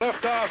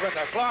liftoff and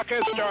the clock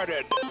has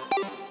started.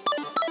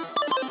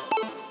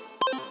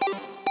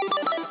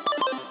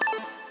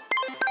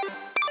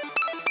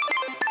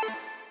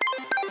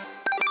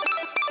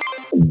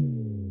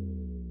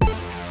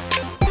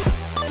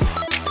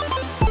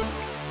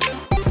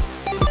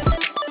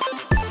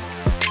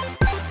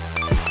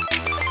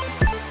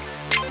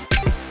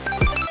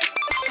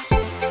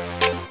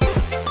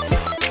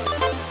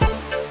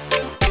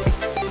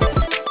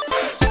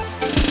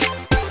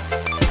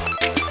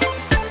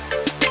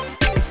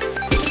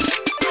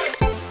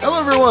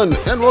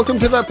 And welcome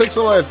to That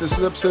Pixel Life. This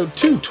is episode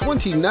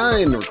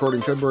 229,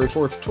 recording February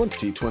 4th,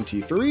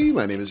 2023.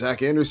 My name is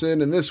Zach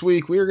Anderson, and this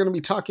week we are going to be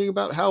talking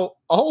about how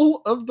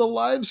all of the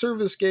live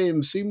service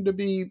games seem to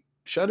be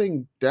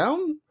shutting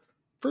down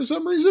for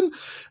some reason.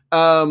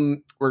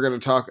 We're going to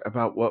talk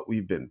about what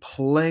we've been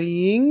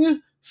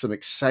playing, some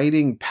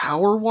exciting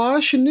Power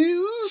Wash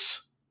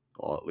news.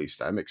 Well, at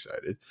least I'm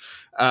excited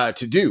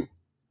to do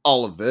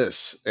all of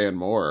this and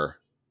more.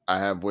 I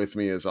have with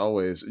me, as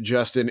always,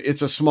 Justin.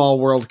 It's a small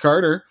world,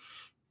 Carter.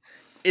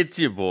 It's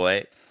your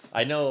boy.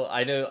 I know.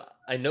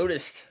 I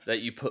noticed that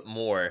you put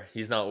more.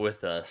 He's not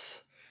with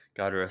us.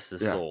 God rest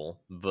his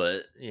soul.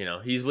 But,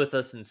 he's with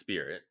us in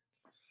spirit.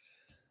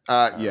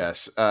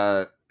 Yes.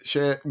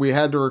 We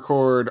had to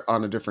record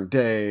on a different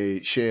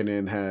day.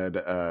 Shannon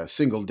had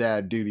single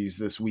dad duties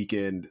this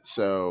weekend.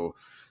 So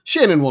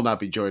Shannon will not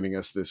be joining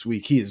us this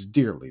week. He is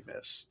dearly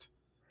missed.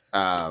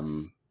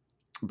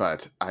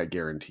 But I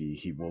guarantee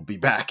he will be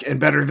back and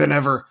better than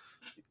ever.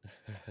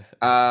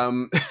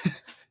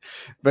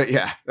 But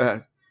yeah,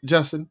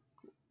 Justin,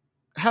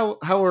 how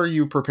are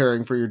you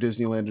preparing for your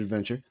Disneyland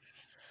adventure?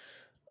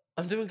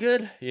 I'm doing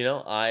good.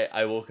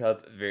 I woke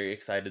up very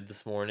excited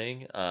this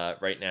morning.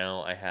 Right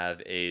now I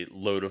have a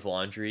load of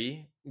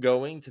laundry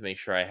going to make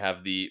sure I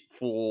have the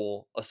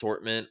full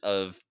assortment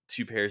of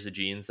 2 pairs of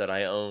jeans that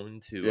I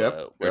own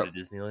to wear to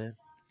Disneyland.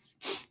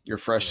 Your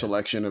fresh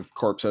selection of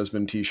Corpse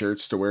Husband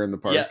t-shirts to wear in the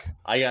park. Yeah,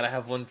 I gotta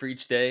have one for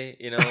each day,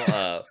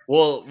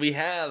 Well, we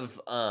have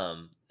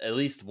at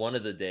least one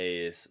of the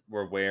days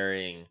we're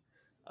wearing,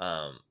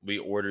 we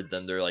ordered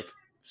them. They're like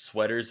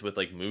sweaters with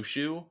like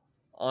Mushu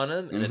on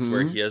them, and it's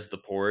where he has the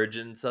porridge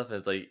and stuff. And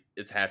it's like,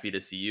 it's happy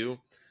to see you.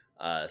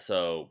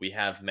 So we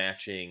have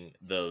matching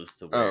those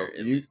to wear.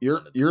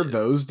 You're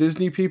those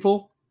Disney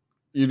people?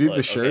 You do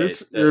the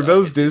shirts? Okay, you're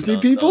those Disney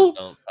people?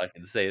 Don't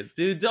fucking say it.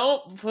 Dude,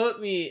 don't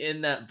put me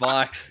in that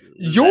box.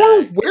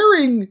 You're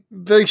wearing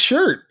the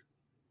shirt.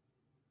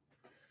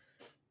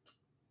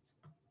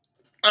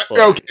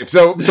 Okay,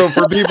 so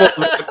for people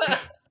that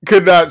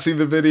could not see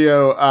the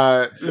video,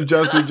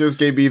 Justin just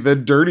gave me the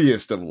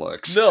dirtiest of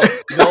looks. No,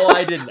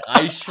 I didn't.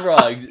 I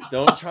shrugged.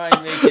 Don't try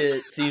and make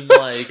it seem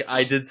like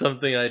I did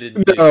something I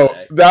didn't do.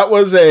 No, that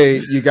was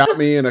you got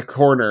me in a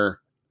corner.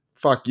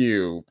 Fuck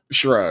you,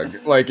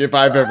 shrug. Like, if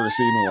I've ever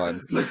seen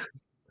one.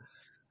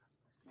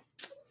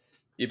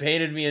 You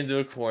painted me into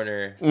a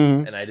corner,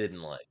 and I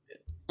didn't like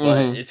it.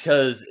 But it's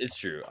because it's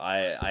true.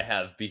 I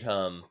have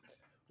become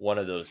one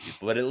of those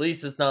people. But at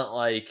least it's not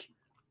like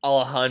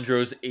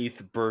Alejandro's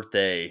 8th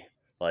birthday,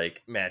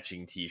 like,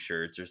 matching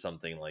t-shirts or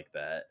something like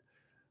that.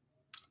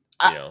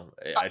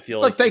 I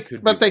feel like it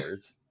could be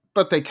worse.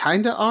 But they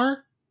kind of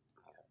are.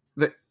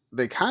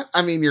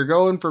 You're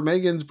going for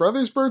Megan's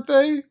brother's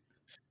birthday?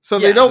 So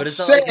they don't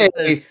say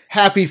like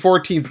happy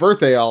 14th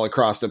birthday all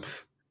across them,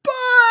 but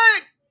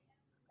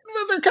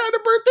they're kind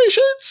of birthday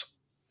shirts.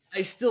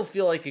 I still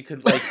feel like it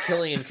could, like,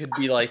 Killian could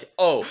be like,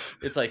 oh,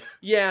 it's like,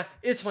 yeah,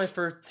 it's my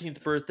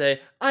 14th birthday.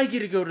 I get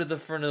to go to the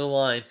front of the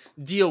line,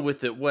 deal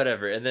with it,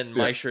 whatever. And then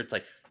my shirt's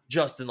like,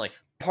 Justin, like,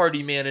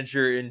 party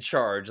manager in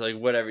charge, like,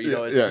 whatever.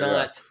 It's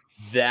not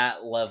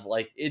that level.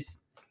 Like, it's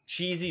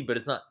cheesy, but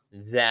it's not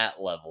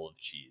that level of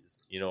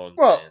cheese. You know what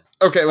I'm saying?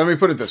 Okay, let me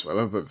put it this way.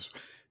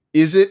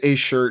 Is it a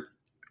shirt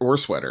or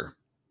sweater?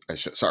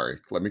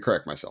 Let me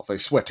correct myself. A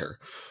sweater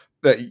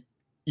that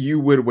you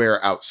would wear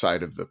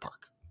outside of the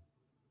park?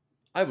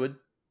 I would.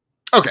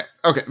 Okay.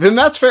 Then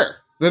that's fair.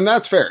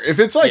 If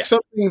it's like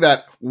something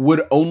that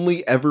would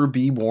only ever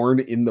be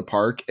worn in the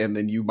park, and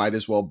then you might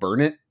as well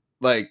burn it,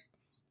 like,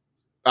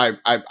 I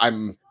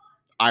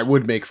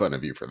would make fun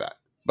of you for that.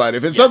 But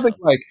if it's something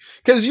like,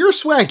 because you're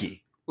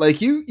swaggy,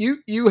 like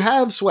you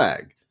have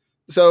swag.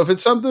 So if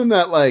it's something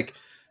that, like,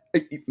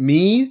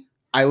 me,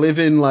 I live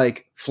in,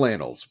 like,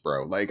 flannels,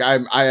 bro. Like,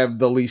 I have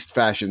the least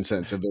fashion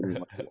sense of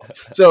anyone.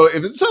 So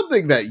if it's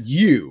something that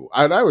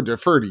I would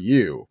defer to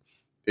you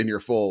in your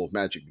full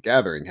Magic the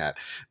Gathering hat,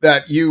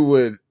 that you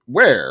would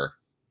wear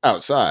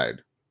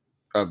outside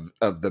of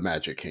the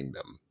Magic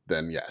Kingdom,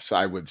 then yes,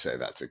 I would say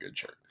that's a good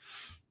shirt.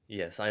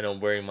 Yes, I know I'm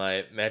wearing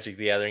my Magic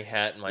the Gathering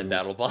hat and my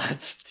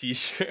BattleBots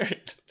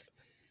t-shirt.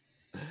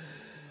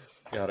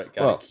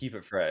 Gotta keep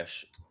it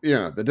fresh.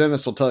 The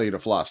dentist will tell you to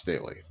floss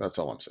daily. That's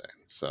all I'm saying.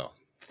 So.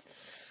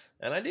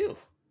 And I do.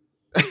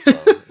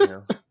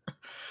 So,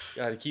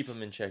 gotta keep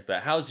them in check.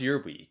 But how's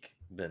your week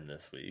been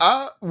this week?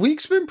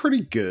 Week's been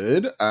pretty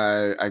good.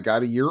 I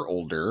got a year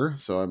older,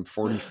 so I'm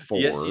 44.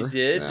 Yes, you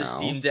did. Now. The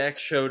Steam Deck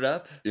showed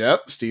up.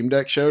 Yep, Steam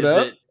Deck showed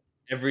up.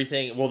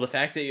 everything. Well, the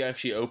fact that you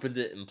actually opened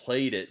it and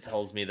played it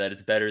tells me that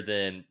it's better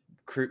than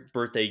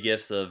birthday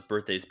gifts of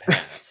birthdays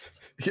past.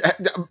 Yeah,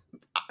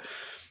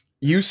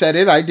 you said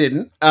it, I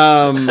didn't.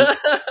 And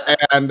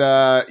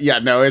yeah,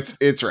 no,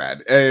 it's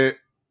rad.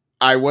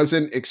 I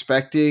wasn't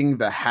expecting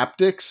the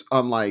haptics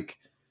on like,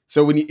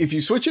 so if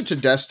you switch it to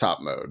desktop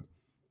mode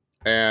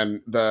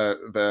and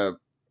the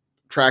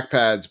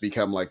trackpads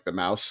become like the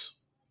mouse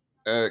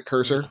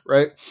cursor,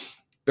 right?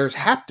 There's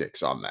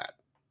haptics on that,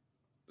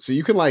 so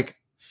you can like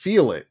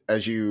feel it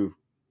as you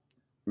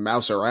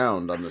mouse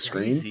around on the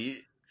screen.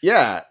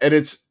 Yeah, and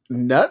it's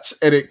nuts,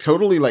 and it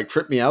totally like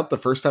tripped me out the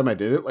first time I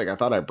did it. Like I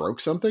thought I broke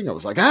something. I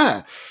was like,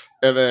 and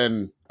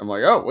then I'm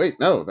like, oh wait,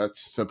 no, that's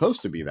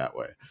supposed to be that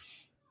way.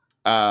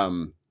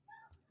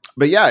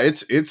 But yeah,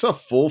 it's a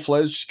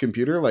full-fledged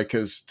computer. Like,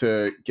 because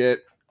to get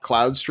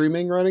cloud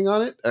streaming running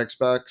on it,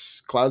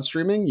 Xbox cloud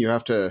streaming, you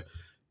have to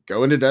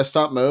go into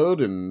desktop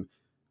mode and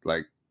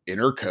like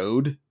enter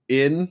code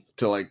in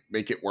to like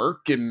make it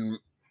work and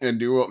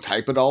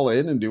type it all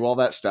in and do all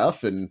that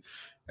stuff, and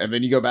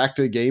then you go back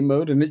to game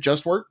mode and it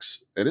just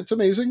works, and it's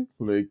amazing.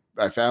 Like,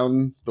 I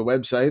found the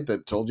website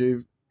that told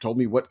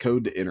me what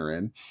code to enter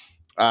in.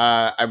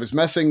 I was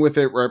messing with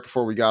it right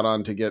before we got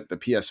on to get the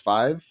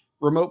PS5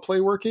 remote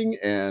play working,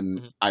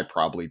 and I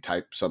probably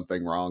typed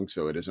something wrong,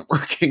 so it isn't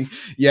working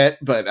yet,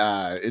 but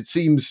it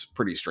seems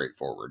pretty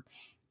straightforward.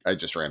 I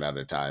just ran out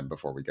of time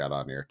before we got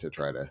on here to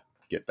try to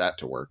get that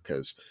to work,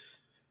 because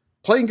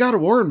playing God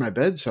of War in my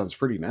bed sounds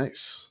pretty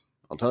nice,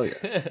 I'll tell you.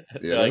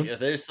 Like, if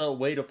there's some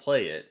way to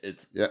play it,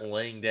 it's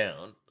laying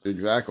down.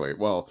 Exactly.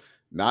 Well,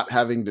 not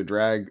having to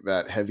drag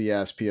that heavy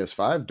ass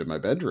PS5 to my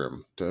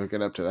bedroom to hook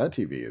it up to that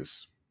TV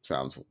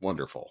sounds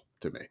wonderful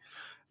to me.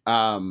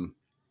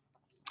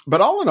 But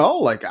all in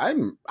all, like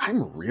I'm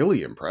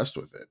really impressed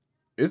with it.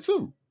 It's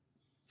a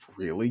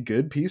really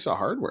good piece of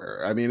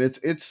hardware. I mean,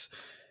 it's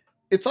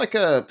like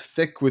a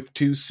thick with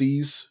 2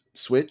 C's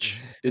Switch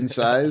in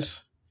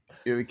size.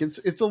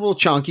 It's a little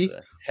chunky. It's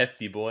a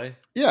hefty boy.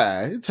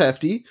 Yeah, it's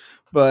hefty,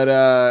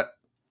 but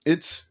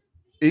it's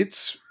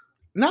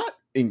not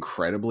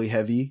incredibly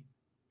heavy.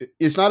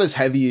 It's not as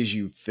heavy as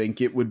you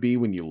think it would be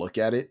when you look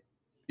at it.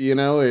 You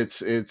know,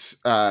 it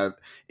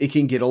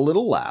can get a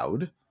little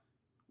loud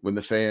when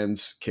the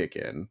fans kick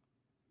in.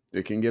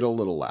 It can get a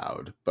little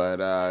loud,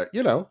 but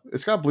you know,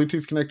 it's got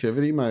Bluetooth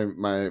connectivity.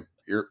 My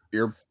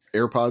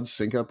AirPods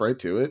sync up right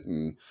to it,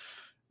 and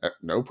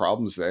no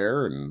problems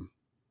there. And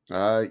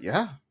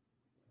yeah,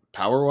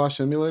 Power Wash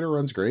Simulator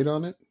runs great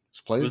on it.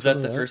 Was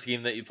that the first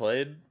game that you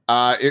played?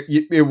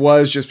 It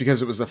was, just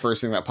because it was the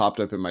first thing that popped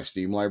up in my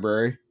Steam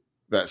library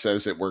that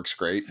says it works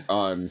great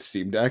on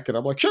Steam Deck, and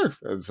I'm like, sure.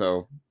 And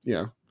so, you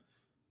know,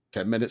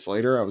 10 minutes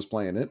later, I was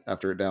playing it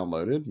after it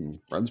downloaded and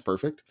runs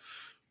perfect.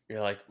 You're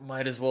like,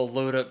 might as well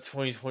load up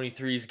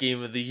 2023's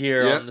Game of the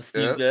Year on the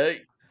Steam Deck.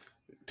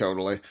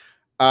 Totally.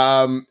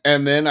 And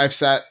then I've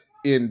sat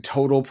in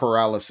total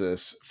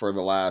paralysis for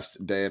the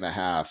last day and a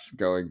half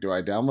going, do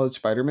I download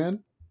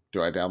Spider-Man?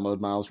 Do I download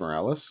Miles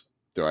Morales?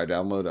 Do I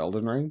download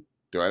Elden Ring?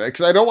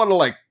 Because I don't want to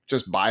like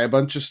just buy a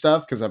bunch of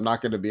stuff, because I'm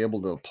not going to be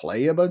able to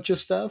play a bunch of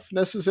stuff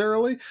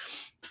necessarily.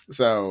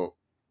 So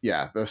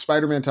yeah, the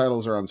Spider-Man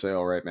titles are on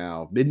sale right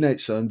now.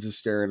 Midnight Suns is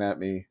staring at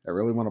me. I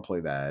really want to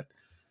play that.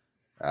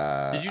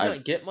 Did you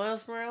not get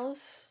Miles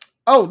Morales?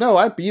 Oh no,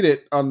 I beat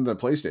it on the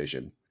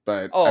PlayStation.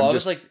 But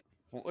was like,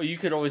 well, you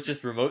could always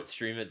just remote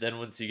stream it then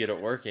once you get it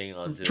working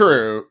onto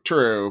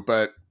True,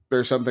 but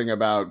there's something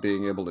about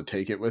being able to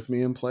take it with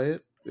me and play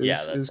it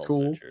is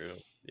cool. True.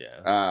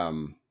 Yeah.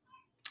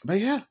 But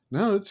yeah,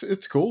 no,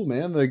 it's cool,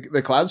 man.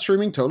 The cloud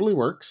streaming totally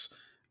works.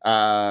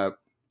 I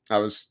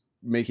was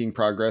making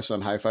progress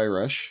on Hi-Fi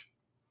Rush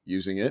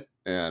using it,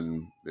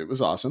 and it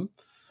was awesome.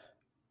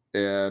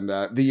 And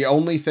the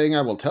only thing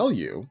I will tell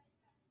you,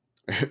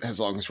 as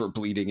long as we're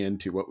bleeding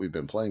into what we've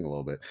been playing a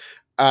little bit,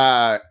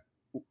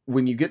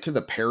 when you get to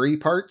the parry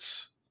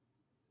parts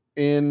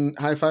in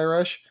Hi-Fi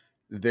Rush,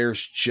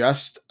 there's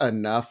just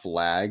enough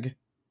lag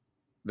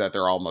that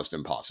they're almost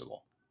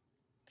impossible.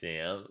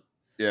 Damn.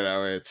 You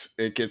know,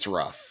 it gets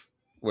rough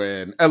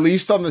when, at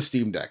least on the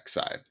Steam Deck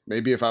side.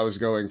 Maybe if I was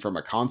going from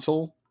a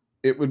console,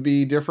 it would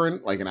be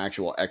different, like an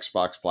actual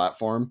Xbox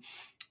platform.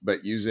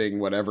 But using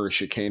whatever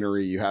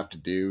chicanery you have to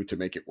do to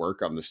make it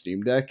work on the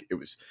Steam Deck,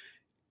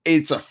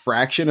 it's a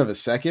fraction of a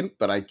second,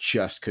 but I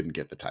just couldn't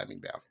get the timing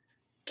down.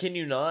 Can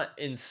you not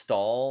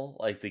install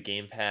like the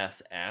Game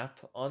Pass app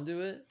onto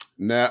it?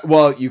 No,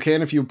 well, you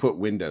can if you put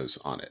Windows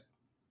on it.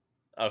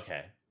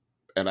 Okay.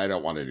 And I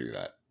don't want to do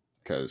that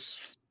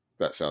because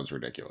that sounds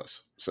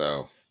ridiculous.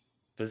 So,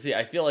 but see,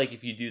 I feel like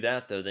if you do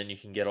that though, then you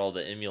can get all the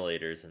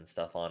emulators and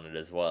stuff on it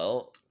as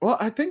well. Well,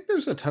 I think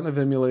there's a ton of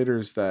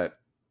emulators that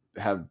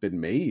have been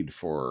made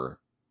for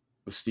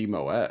the Steam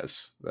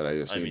OS that I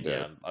just need to.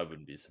 Yeah, I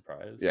wouldn't be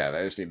surprised. Yeah,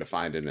 I just need to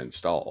find and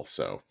install.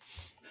 So,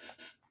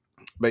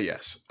 but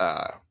yes,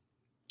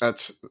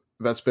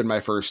 that's been my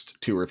first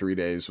 2 or 3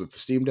 days with the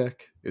Steam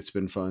Deck. It's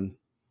been fun.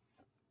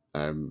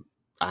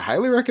 I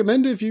highly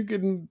recommend it if you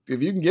can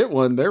get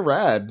one. They're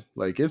rad.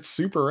 Like, it's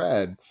super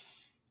rad.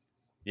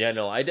 Yeah,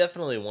 no, I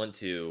definitely want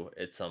to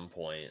at some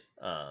point.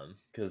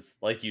 Because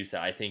like you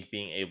said, I think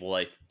being able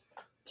like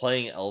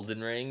playing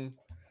Elden Ring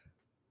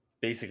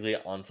basically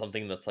on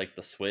something that's like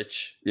the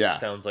Switch Yeah,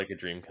 sounds like a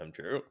dream come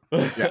true.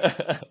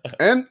 yeah.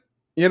 And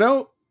you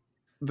know,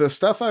 the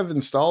stuff I've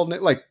installed,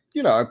 like,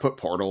 I put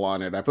Portal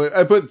on it. I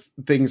put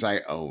things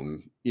I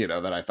own,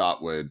 that I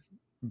thought would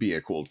be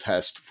a cool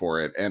test for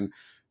it, and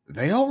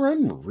they all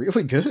run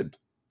really good.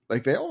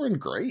 Like, they all run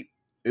great.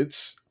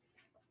 It's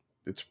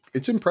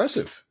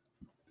impressive.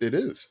 It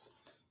is.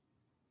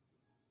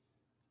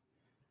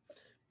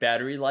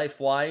 Battery life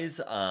wise,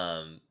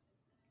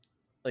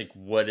 like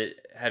what it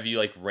have you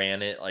like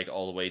ran it like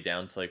all the way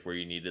down to like where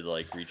you needed to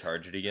like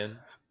recharge it again?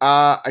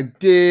 I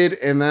did,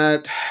 and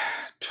that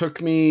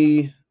took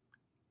me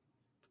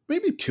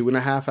maybe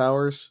 2.5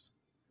 hours.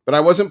 But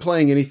I wasn't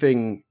playing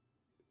anything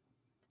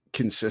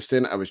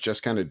consistent. I was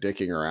just kind of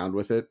dicking around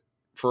with it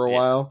for a Yeah.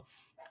 while.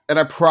 And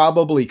I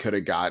probably could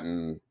have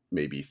gotten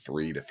maybe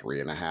 3 to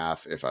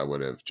 3.5 if I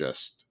would have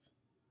just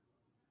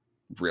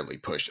really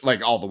pushed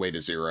like all the way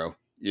to zero,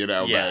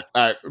 Yeah.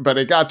 but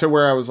it got to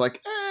where I was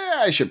like,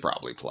 I should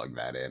probably plug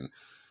that in.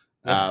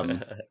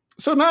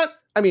 So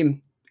I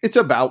mean, it's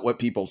about what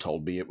people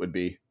told me it would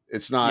be.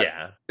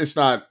 Yeah. It's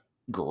not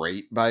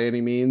great by any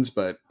means,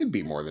 but it'd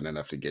be more than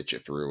enough to get you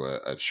through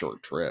a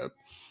short trip.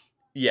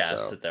 Yeah,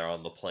 So sit there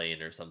on the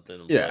plane or something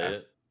and play yeah.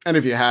 it. And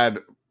if you had,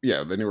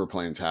 the newer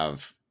planes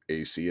have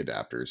AC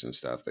adapters and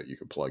stuff that you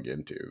could plug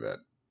into that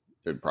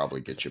would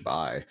probably get you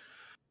by.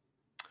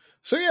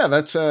 So yeah,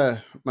 that's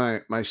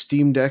my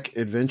Steam Deck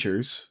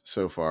adventures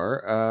so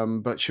far.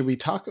 But should we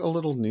talk a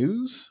little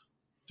news,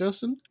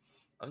 Justin?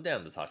 I'm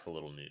down to talk a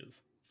little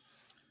news.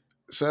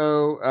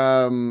 So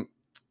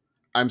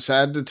I'm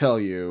sad to tell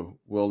you,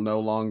 we'll no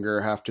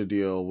longer have to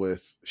deal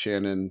with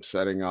Shannon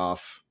setting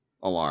off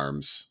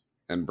alarms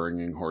and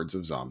bringing hordes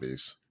of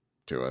zombies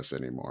to us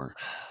anymore.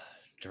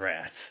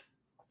 Drat.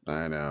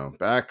 I know.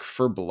 Back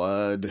for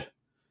Blood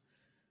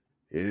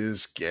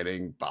is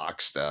getting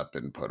boxed up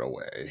and put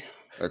away,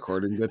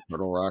 according to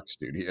Turtle Rock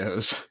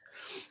Studios.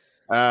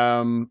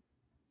 Um,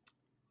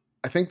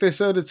 I think they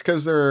said it's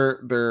because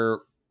they're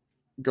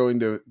going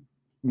to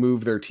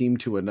move their team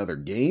to another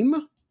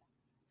game.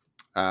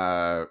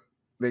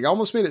 They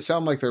almost made it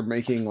sound like they're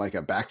making like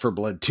a Back for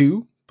Blood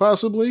 2,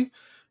 possibly,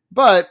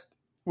 but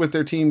with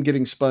their team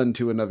getting spun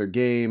to another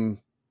game,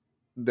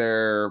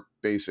 they're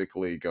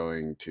basically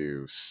going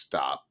to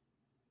stop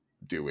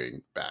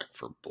doing Back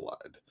for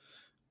Blood.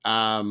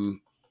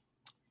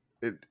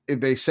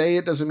 They say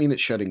it doesn't mean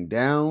it's shutting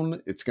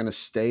down. It's going to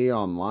stay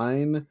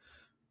online,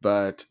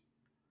 but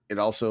it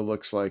also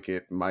looks like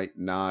it might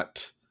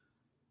not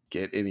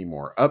get any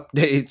more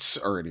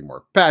updates or any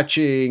more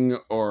patching,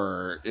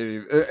 or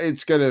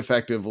it's going to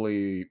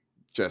effectively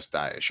just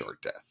die a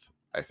short death,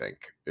 I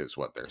think is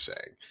what they're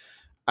saying.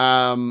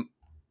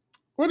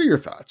 What are your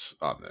thoughts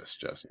on this,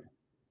 Justin?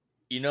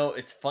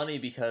 It's funny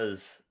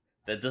because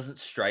that doesn't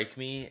strike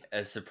me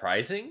as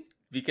surprising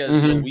because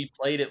Mm-hmm. we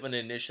played it when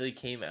it initially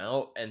came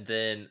out and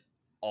then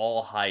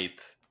all hype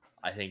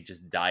I think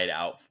just died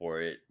out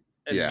for it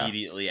Yeah.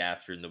 immediately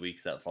after in the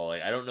weeks that follow.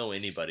 Like, I don't know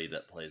anybody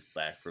that plays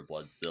Back for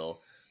Blood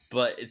still,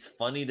 but it's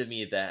funny to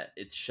me that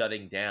it's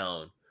shutting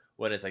down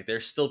when it's like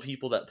there's still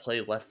people that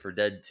play Left 4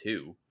 Dead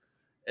 2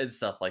 and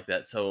stuff like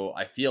that. So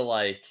I feel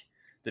like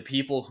the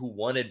people who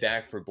wanted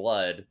Back for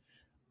Blood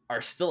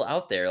are still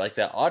out there. Like,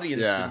 that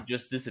audience Yeah. didn't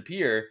just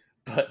disappear,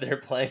 but they're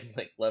playing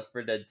like Left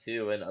 4 Dead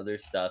 2 and other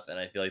stuff, and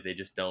I feel like they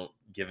just don't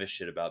give a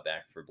shit about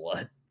Back for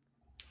Blood.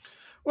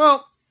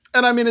 Well,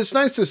 and I mean, it's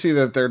nice to see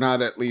that they're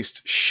not at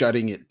least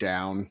shutting it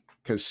down,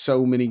 because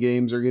so many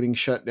games are getting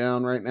shut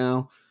down right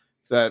now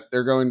that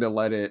they're going to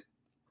let it,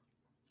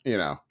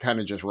 kind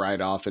of just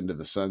ride off into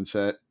the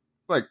sunset.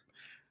 Like,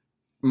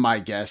 my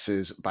guess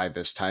is by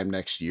this time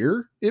next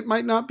year, it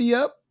might not be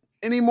up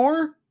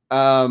anymore.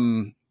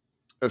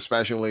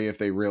 Especially if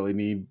they really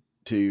need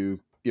to,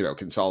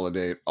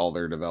 consolidate all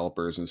their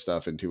developers and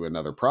stuff into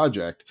another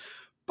project.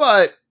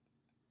 But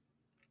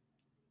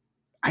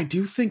I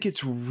do think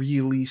it's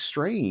really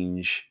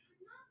strange,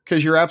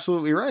 because you're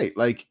absolutely right.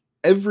 Like,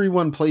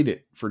 everyone played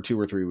it for 2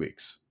 or 3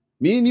 weeks,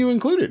 me and you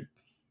included.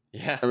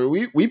 Yeah. I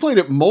mean, we played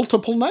it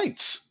multiple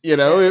nights. Yeah,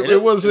 It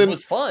it wasn't.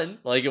 was fun.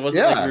 Like, it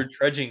wasn't like we Yeah, were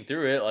trudging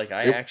through it. Like,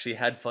 I it, actually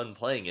had fun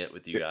playing it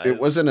with you it guys.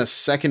 wasn't a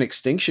Second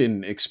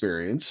Extinction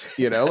experience.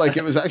 Like,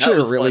 it was actually That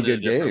a was really fun in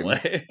a good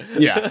different game. way.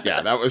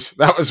 Yeah, that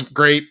was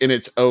great in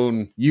its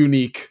own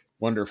unique,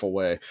 wonderful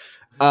way.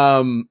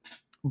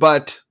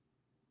 But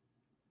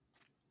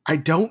I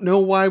don't know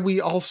why we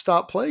all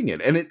stopped playing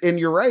it. And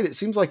you're right, it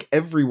seems like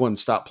everyone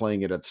stopped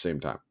playing it at the same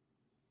time.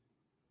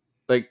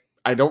 Like,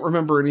 I don't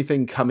remember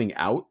anything coming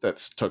out that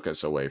took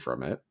us away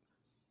from it.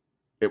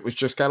 It was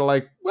just kind of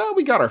like, well,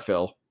 we got our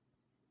fill.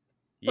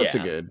 That's a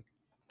Yeah. good.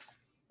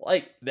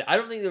 Like, I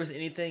don't think there was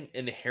anything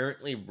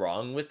inherently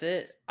wrong with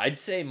it. I'd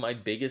say my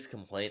biggest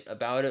complaint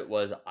about it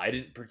was I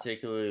didn't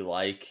particularly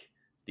like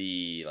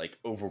the like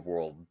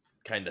overworld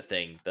kind of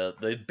thing.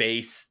 The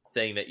base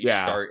thing that you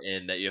start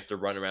in that you have to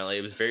run around. Like,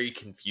 it was very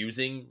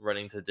confusing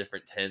running to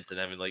different tents and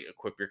having like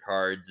equip your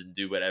cards and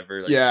do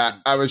whatever. Like, Yeah,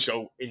 I was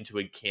go into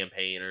a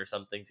campaign or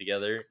something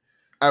together.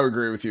 I would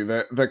agree with you.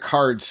 The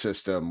card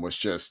system was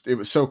just, it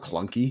was so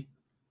clunky.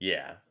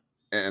 Yeah.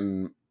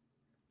 And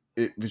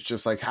it was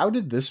just like, how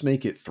did this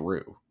make it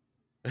through?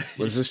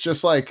 Was this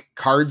just like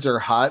cards are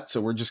hot,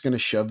 so we're just going to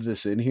shove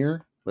this in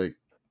here? Like,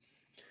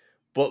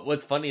 but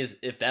what's funny is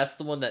if that's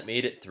the one that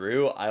made it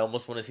through, I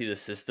almost want to see the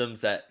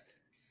systems that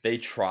they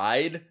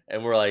tried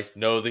and were like,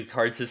 no, the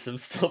card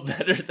system's still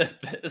better than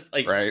this.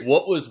 Like, right?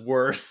 What was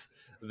worse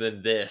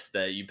than this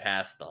that you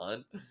passed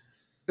on?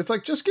 It's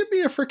like, just give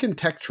me a freaking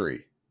tech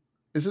tree.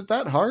 Is it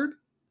that hard?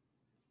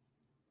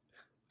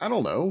 I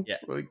don't know. Yeah.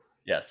 Like,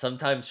 yeah,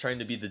 sometimes trying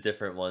to be the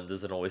different one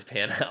doesn't always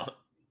pan out.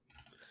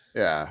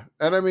 Yeah.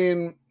 And I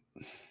mean,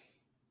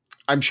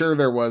 I'm sure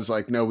there was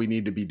like, no, we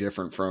need to be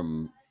different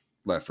from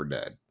Left 4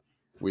 Dead.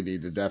 We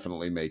need to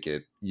definitely make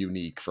it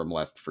unique from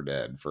Left 4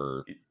 Dead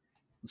for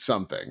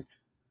something.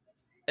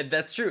 And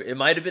that's true. It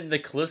might have been the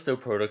Callisto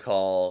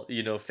Protocol,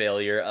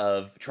 failure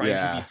of trying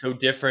to be so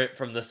different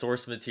from the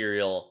source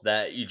material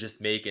that you just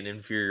make an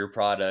inferior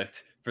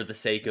product for the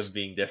sake of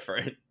being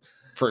different.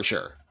 For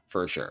sure.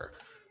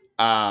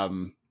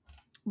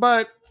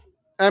 But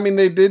I mean,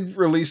 they did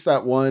release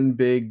that one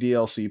big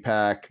DLC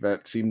pack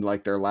that seemed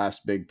like their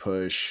last big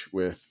push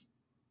with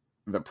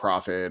the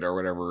Prophet or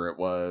whatever it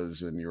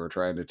was, and you were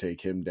trying to take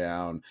him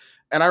down.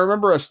 And I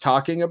remember us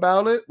talking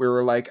about it. We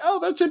were like, oh,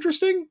 that's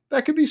interesting.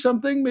 That could be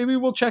something. Maybe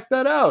we'll check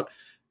that out.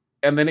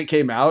 And then it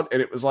came out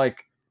and it was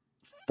like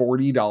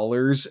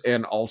 $40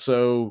 and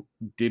also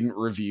didn't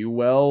review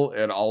well.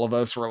 And all of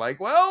us were like,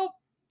 well,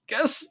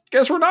 guess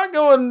we're not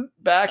going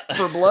back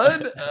for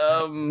blood.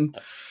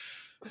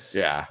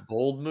 Yeah.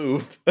 Bold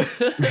move.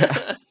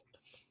 Yeah.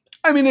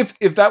 I mean,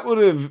 if that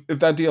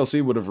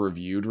DLC would have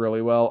reviewed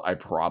really well, I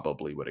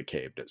probably would have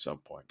caved at some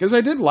point because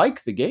I did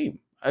like the game.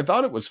 I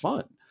thought it was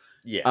fun.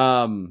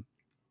 Yeah.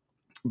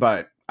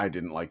 But I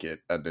didn't like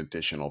it an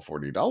additional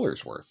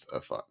 $40 worth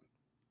of fun.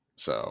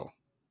 So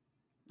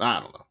I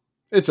don't know.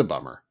 It's a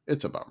bummer.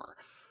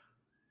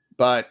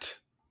 But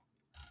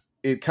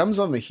it comes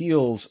on the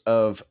heels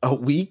of a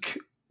week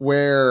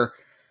where,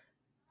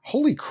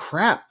 holy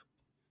crap,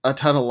 a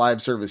ton of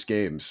live service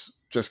games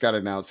just got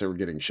announced they were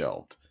getting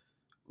shelved.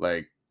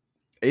 Like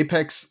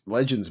Apex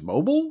Legends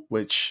Mobile,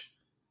 which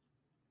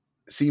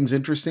seems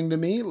interesting to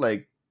me.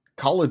 Like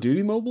Call of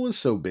Duty Mobile is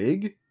so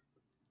big,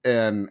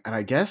 and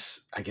I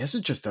guess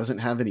it just doesn't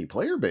have any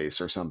player base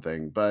or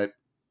something. But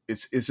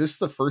is this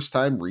the first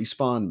time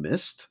Respawn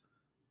missed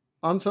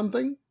on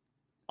something?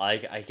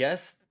 I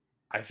guess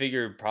I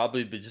figured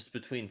probably just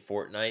between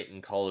Fortnite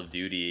and Call of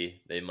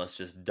Duty, they must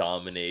just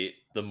dominate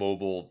the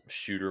mobile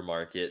shooter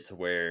market to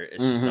where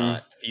it's just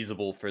not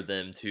feasible for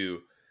them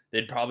to.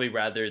 They'd probably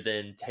rather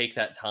than take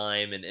that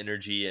time and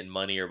energy and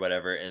money or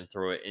whatever and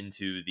throw it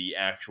into the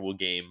actual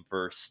game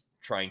versus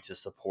trying to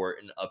support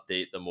and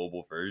update the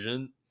mobile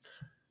version.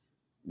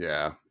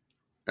 Yeah.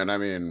 And I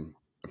mean,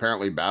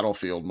 apparently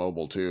Battlefield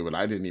Mobile too, but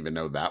I didn't even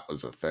know that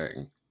was a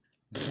thing.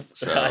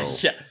 So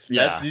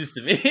that's news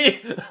to me.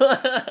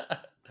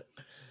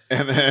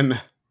 And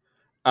then,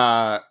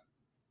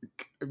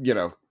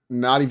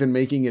 not even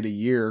making it a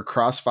year,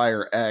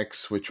 Crossfire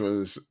X, which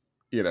was,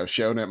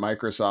 shown at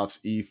Microsoft's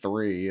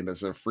E3 and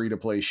is a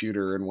free-to-play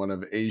shooter and one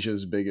of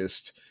Asia's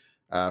biggest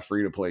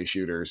free-to-play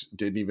shooters,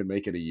 didn't even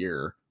make it a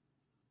year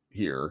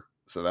here.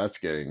 So that's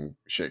getting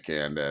shit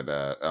canned at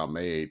on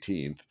May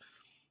 18th.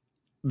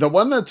 The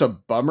one that's a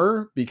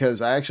bummer, because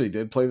I actually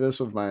did play this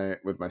with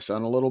my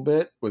son a little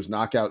bit, was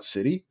Knockout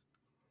City,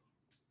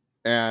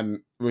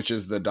 and which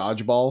is the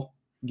dodgeball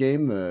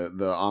game,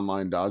 the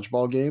online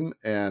dodgeball game.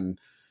 And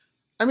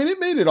I mean, it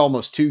made it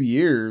almost 2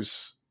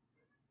 years,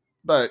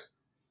 but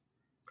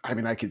I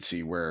mean, I could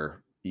see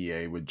where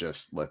EA would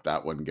just let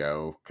that one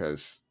go,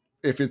 because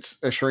if it's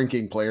a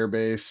shrinking player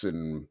base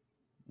and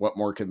what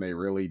more can they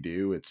really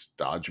do? It's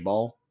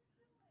dodgeball,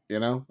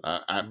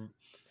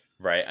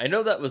 Right. I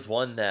know that was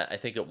one that I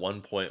think at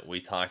one point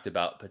we talked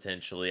about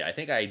potentially. I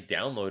think I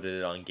downloaded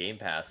it on Game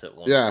Pass at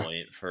one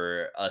point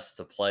for us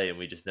to play, and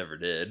we just never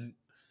did.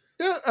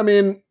 Yeah, I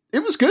mean,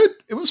 it was good.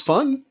 It was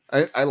fun.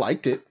 I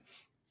liked it.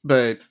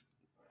 But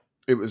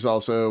it was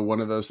also one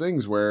of those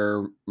things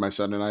where my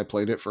son and I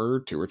played it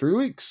for 2 or 3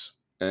 weeks.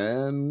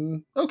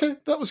 And okay,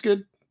 that was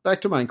good.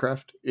 Back to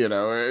Minecraft.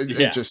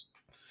 It just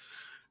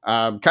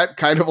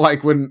kind of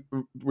like when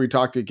we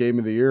talked at Game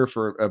of the Year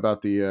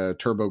about the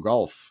Turbo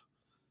Golf.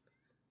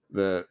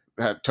 That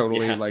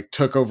totally like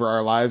took over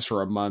our lives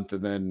for a month,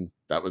 and then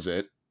that was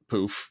it.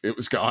 Poof, it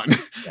was gone.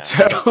 Yeah,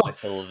 so I got my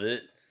fill of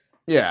it.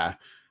 Yeah.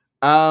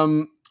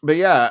 But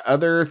yeah,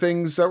 other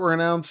things that were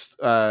announced.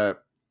 To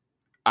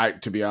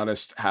be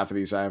honest, half of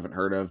these I haven't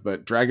heard of,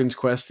 but Dragon's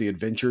Quest: The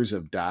Adventures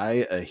of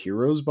Dai, a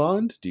Hero's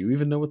Bond. Do you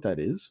even know what that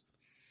is?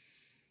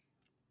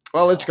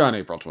 Well, it's gone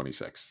April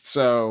 26th.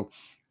 So,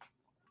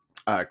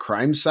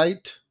 Crime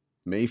Site,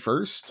 May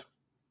 1st.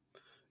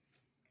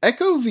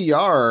 Echo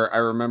VR, I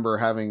remember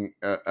having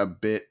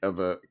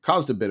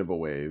caused a bit of a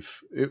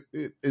wave.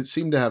 It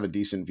seemed to have a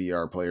decent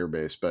VR player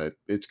base, but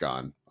it's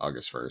gone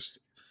August 1st.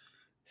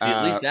 See,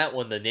 at least that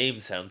one, the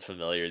name sounds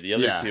familiar. The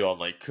other two, I'm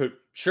like,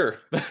 sure.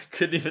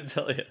 Couldn't even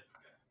tell you.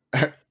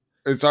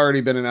 It's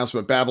already been announced,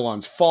 but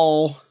Babylon's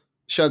Fall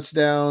shuts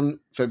down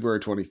February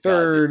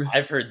 23rd. God,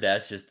 I've heard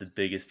that's just the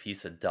biggest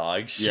piece of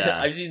dog shit. Yeah,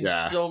 I've seen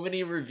so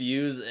many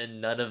reviews and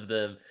none of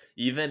them,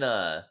 even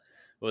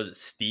was it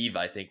Steve,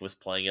 I think, was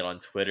playing it on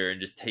Twitter and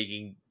just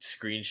taking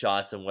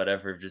screenshots and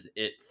whatever, just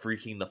it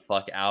freaking the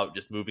fuck out,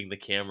 just moving the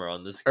camera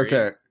on the screen.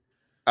 Okay.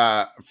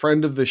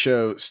 Friend of the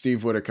show,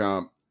 Steve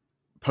Whitacombe,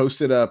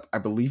 posted up, I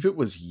believe it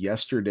was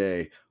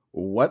yesterday,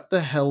 what the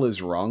hell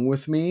is wrong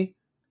with me?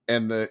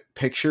 And the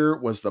picture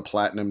was the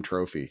platinum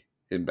trophy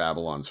in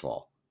Babylon's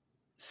Fall.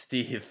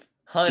 Steve,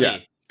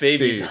 honey,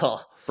 baby Steve,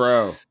 doll.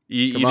 Bro,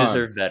 you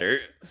deserve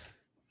better.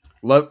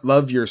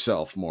 Love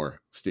yourself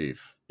more,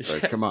 Steve.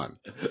 Like, come on.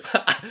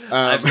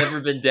 I've never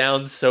been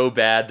down so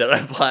bad that I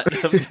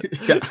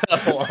platinumed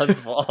Babylon's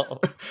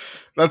Fall.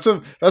 That's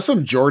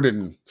some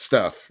Jordan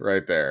stuff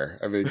right there.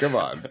 I mean, come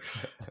on.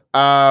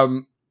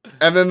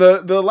 And then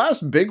the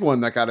last big one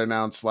that got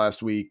announced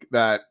last week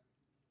that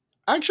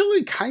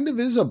actually kind of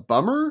is a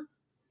bummer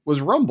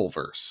was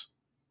Rumbleverse.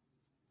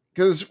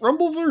 Because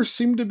Rumbleverse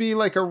seemed to be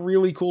like a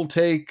really cool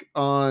take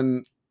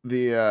on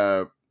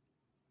the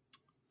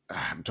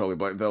I'm totally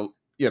blank.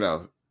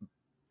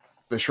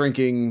 The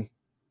shrinking.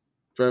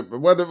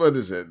 What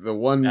is it? The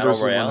one Battle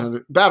versus Royale?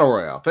 100 Battle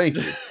Royale. Thank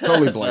you.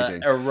 Totally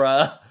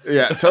blanking.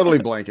 Yeah, totally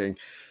blanking.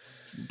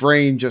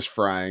 Brain just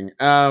frying.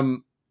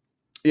 It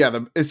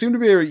seemed to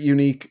be a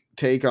unique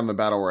take on the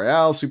Battle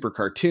Royale, super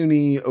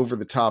cartoony, over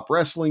the top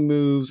wrestling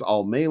moves,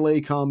 all melee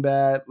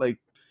combat, and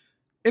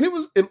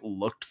it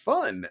looked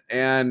fun,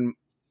 and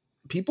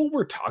people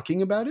were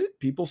talking about it.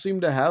 People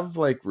seemed to have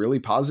really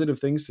positive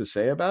things to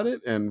say about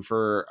it, and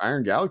for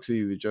Iron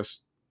Galaxy to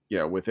just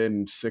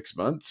within 6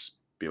 months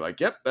be like,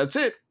 yep, that's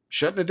it,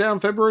 shutting it down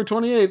February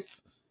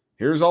 28th.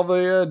 Here's all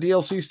the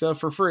DLC stuff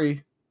for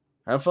free.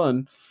 Have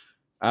fun.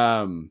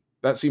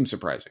 That seems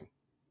surprising.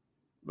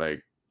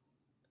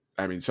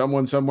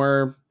 Someone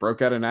somewhere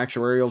broke out an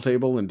actuarial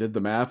table and did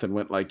the math and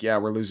went yeah,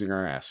 we're losing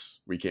our ass.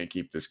 We can't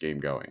keep this game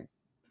going.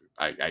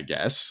 I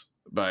guess,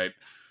 but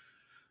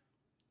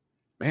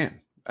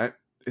man,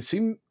 it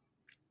seemed,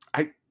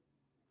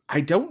 I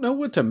don't know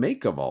what to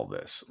make of all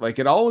this.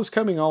 It all is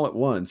coming all at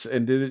once.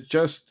 And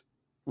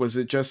was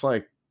it just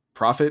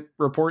profit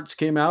reports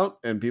came out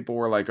and people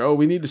were like, oh,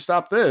 we need to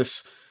stop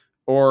this?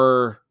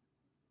 Or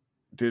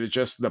did it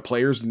just the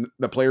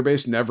player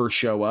base never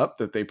show up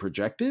that they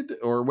projected?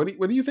 Or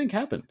what do you think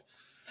happened?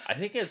 I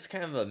think it's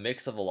kind of a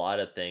mix of a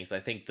lot of things. I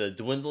think the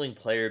dwindling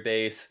player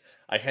base,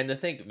 I kind of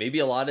think maybe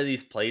a lot of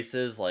these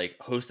places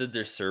hosted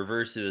their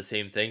servers to the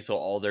same thing, so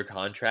all their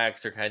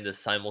contracts are kind of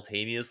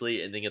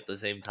simultaneously ending at the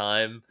same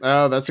time.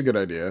 Oh, that's a good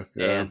idea.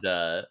 Yeah. And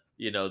the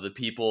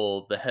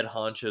head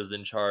honchos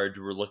in charge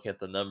were looking at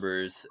the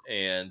numbers,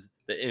 and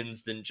the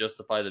ends didn't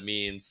justify the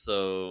means,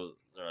 so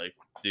they're like,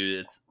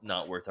 dude, it's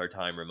not worth our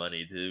time or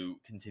money to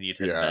continue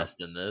to invest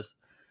in this.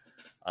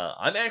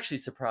 I'm actually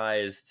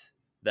surprised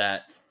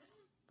that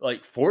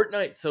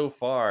Fortnite so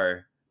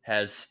far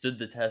has stood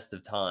the test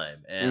of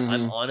time, and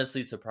I'm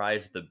honestly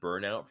surprised the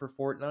burnout for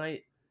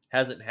Fortnite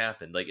hasn't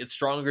happened. It's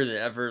stronger than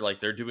ever.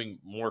 They're doing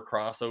more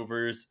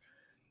crossovers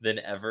than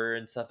ever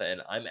and stuff,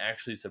 and I'm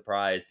actually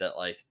surprised that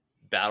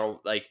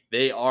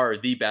they are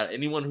the battle.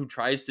 Anyone who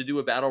tries to do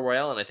a battle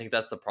royale, and I think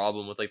that's the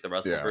problem with the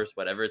Wrestleverse,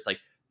 whatever. It's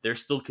they're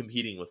still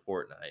competing with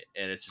Fortnite,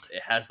 and it's just,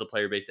 it has the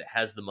player base, it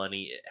has the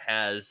money, it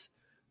has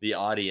the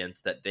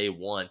audience that they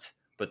want,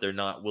 but they're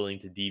not willing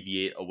to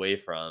deviate away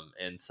from,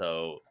 and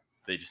so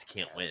they just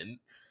can't win.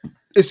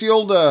 It's the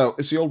old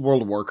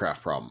World of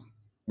Warcraft problem.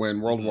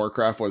 When World of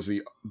Warcraft was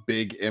the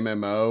big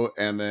MMO,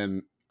 and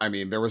then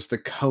there was the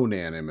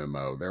Conan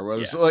MMO. There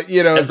was it's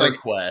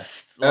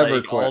EverQuest.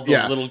 All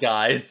the little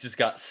guys just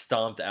got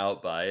stomped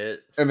out by it,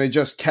 and they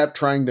just kept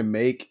trying to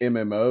make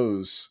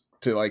MMOs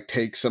to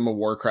take some of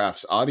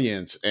Warcraft's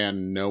audience,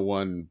 and no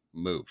one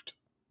moved.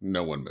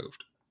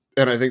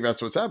 And I think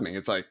that's what's happening.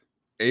 It's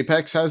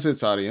Apex has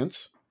its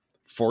audience,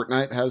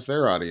 Fortnite has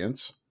their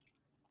audience,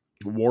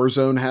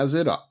 Warzone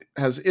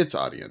has its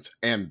audience,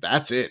 and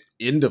that's it.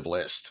 End of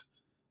list.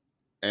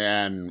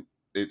 And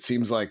it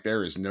seems like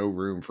there is no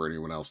room for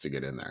anyone else to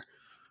get in there.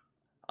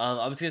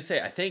 I was gonna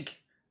say, I think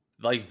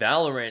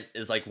Valorant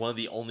is one of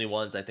the only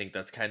ones I think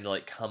that's kind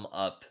of come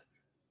up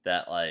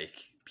that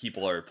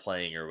people are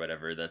playing or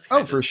whatever. That's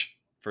kind for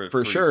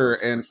sure,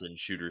 and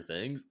shooter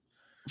things.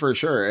 For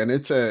sure, and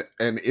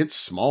it's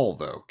small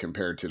though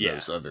compared to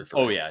those other three.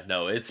 Oh yeah,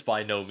 no, it's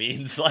by no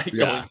means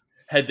going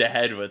head to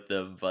head with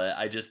them. But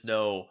I just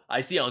know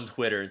I see on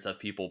Twitter and stuff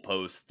people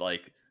post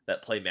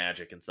that play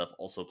Magic and stuff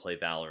also play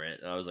Valorant,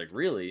 and I was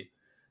really,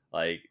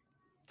 I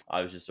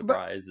was just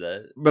surprised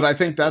But I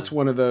think that's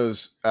one of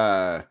those.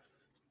 I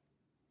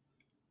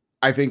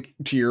think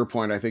to your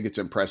point, I think it's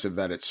impressive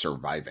that it's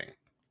surviving.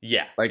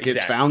 Yeah,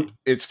 exactly.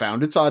 It's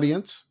found its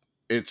audience.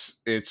 It's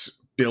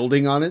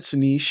building on its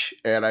niche,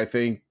 and I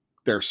think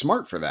they're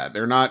smart for that.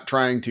 They're not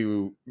trying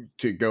to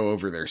go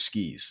over their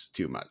skis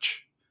too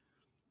much.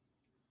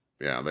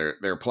 Yeah,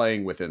 they're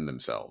playing within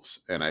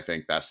themselves, and I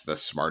think that's the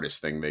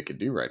smartest thing they could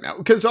do right now.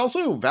 Because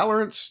also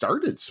Valorant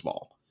started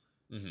small.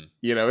 Mm-hmm.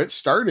 You know, it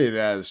started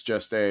as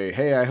just a,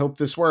 hey, I hope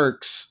this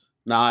works.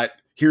 Not,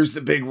 here's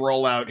the big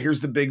rollout.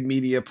 Here's the big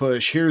media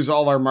push. Here's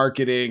all our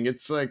marketing.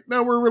 It's like,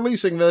 no, we're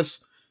releasing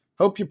this.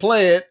 Hope you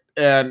play it.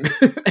 And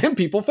and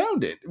people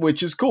found it,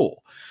 which is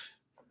cool.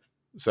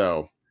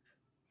 So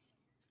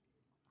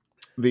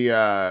the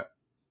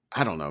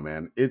I don't know,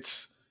 man.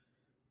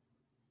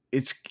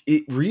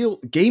 Real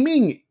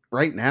gaming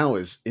right now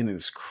is in an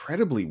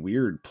incredibly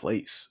weird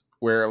place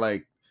where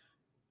like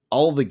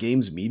all the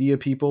games media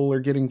people are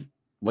getting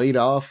laid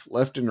off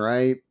left and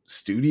right.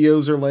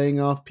 Studios are laying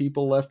off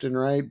people left and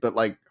right, but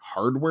like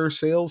hardware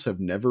sales have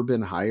never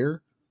been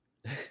higher.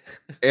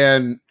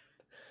 and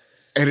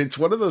it's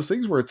one of those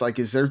things where it's like,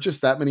 is there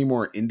just that many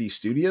more indie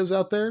studios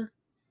out there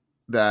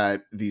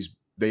that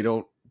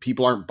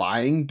people aren't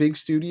buying big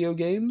studio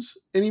games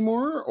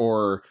anymore,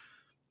 or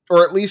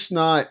at least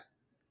not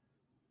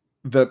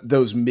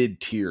those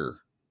mid-tier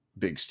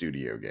big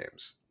studio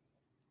games?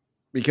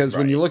 Because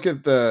when you look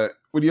at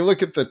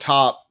the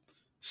top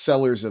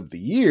sellers of the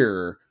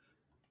year,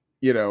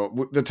 you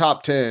know, the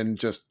top 10,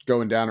 just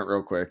going down it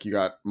real quick, you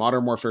got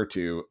Modern Warfare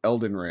 2,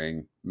 Elden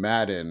Ring,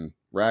 Madden,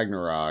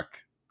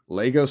 Ragnarok,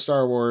 Lego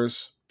Star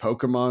Wars,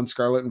 Pokemon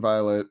Scarlet and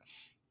Violet,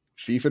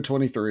 FIFA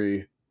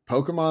 23,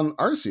 Pokemon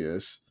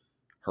Arceus,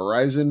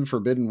 Horizon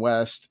Forbidden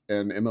West,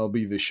 and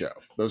MLB The Show.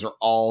 Those are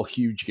all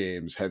huge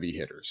games, heavy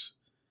hitters.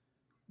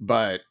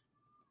 But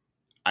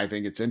I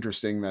think it's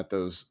interesting that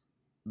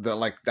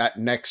that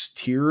next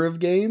tier of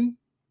game,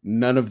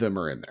 none of them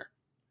are in there.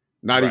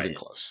 Not even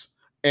close.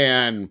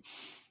 And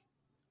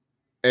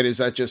is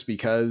that just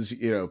because,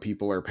 you know,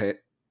 people are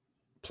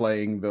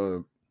playing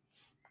the,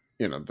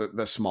 you know,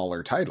 the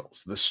smaller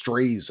titles, the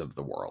Strays of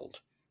the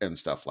world and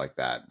stuff like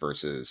that,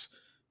 versus,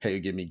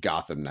 hey, give me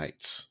Gotham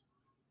Knights,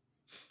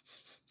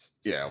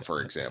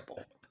 for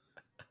example.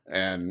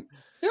 And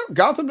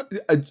Gotham,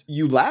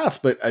 you laugh,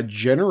 but a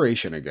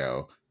generation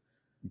ago,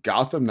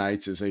 Gotham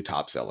Knights is a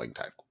top selling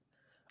title,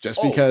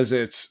 just because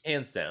it's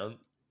hands down,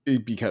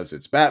 because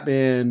it's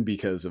Batman,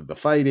 because of the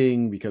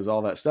fighting, because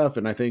all that stuff.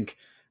 And I think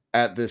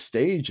at this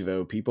stage,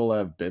 though, people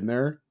have been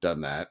there,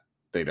 done that.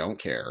 They don't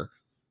care.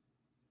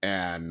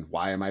 And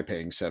why am I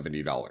paying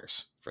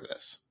 $70 for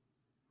this?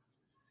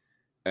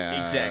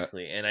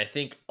 Exactly. And I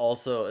think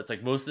also it's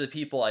like most of the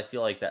people I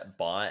feel like that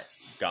bought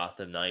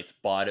Gotham Knights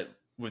bought it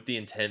with the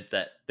intent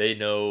that they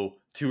know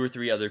 2 or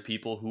 3 other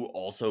people who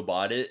also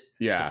bought it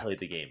to play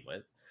the game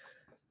with.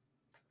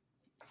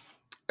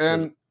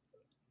 And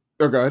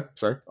go ahead.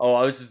 Sorry. Oh,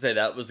 I was just say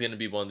that was going to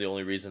be one of the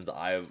only reasons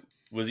I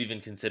was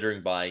even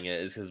considering buying it,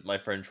 is because my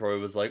friend Troy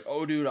was like,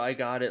 "Oh, dude, I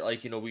got it.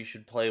 Like, you know, we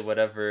should play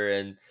whatever."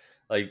 And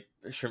like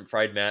Shrimp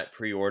Fried Matt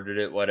pre-ordered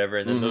it, whatever.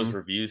 And then those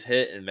reviews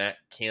hit, and Matt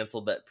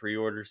canceled that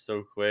pre-order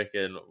so quick.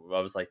 And I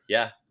was like,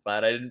 "Yeah,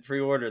 glad I didn't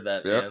pre-order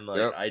that, man."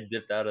 Like, I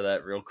dipped out of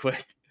that real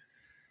quick.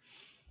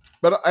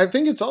 But I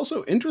think it's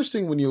also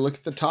interesting when you look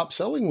at the top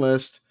selling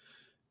list.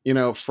 You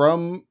know,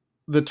 from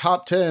the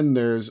top 10,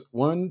 there's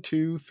 1,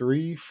 2,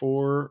 3,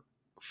 4,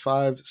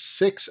 5,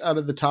 6 out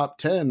of the top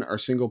 10 are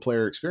single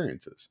player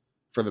experiences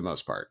for the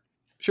most part.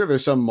 Sure,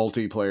 there's some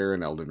multiplayer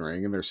in Elden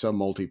Ring and there's some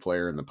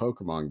multiplayer in the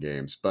Pokemon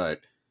games, but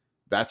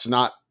that's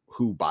not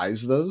who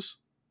buys those.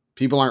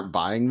 People aren't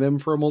buying them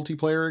for a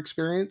multiplayer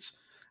experience.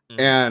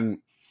 And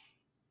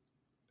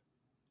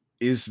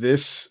is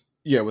this,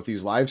 with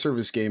these live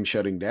service games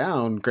shutting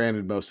down,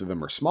 granted, most of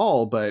them are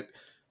small, but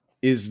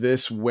is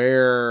this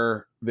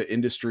where the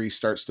industry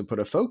starts to put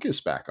a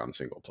focus back on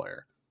single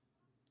player?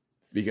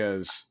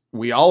 Because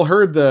we all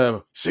heard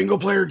the single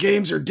player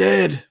games are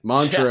dead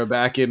mantra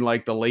back in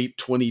like the late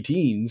 20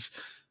 teens.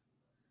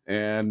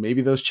 And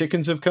maybe those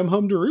chickens have come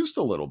home to roost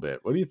a little bit.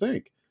 What do you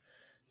think?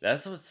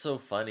 That's what's so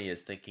funny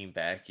is thinking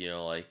back,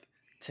 like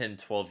 10,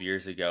 12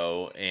 years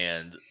ago,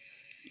 and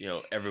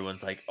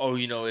everyone's like, oh,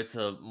 it's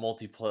a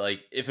multiplayer.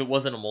 Like, if it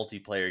wasn't a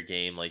multiplayer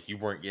game, like, you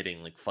weren't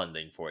getting like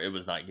funding for it. It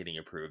was not getting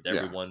approved.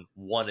 Everyone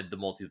wanted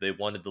the they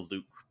wanted the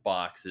loot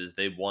boxes.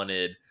 They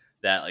wanted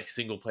that, like,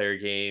 single player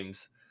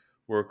games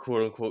were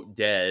quote unquote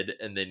dead.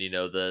 And then,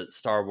 the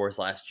Star Wars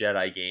Last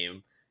Jedi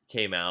game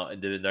came out,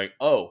 and then they're like,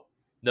 oh,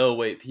 no,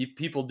 wait,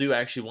 people do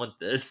actually want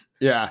this.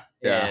 Yeah.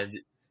 And,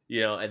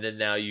 and then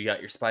now you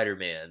got your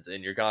Spider-Mans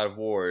and your God of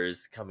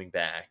Wars coming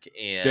back,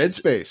 and Dead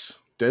Space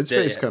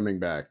coming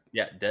back.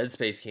 Yeah, Dead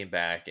Space came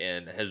back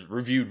and has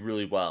reviewed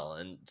really well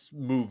and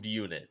moved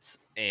units.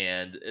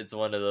 And it's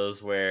one of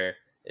those where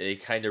they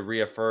kind of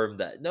reaffirmed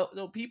that no,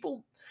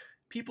 people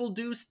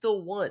do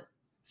still want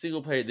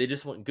single player. They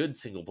just want good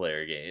single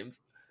player games.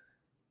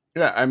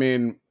 Yeah, I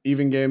mean,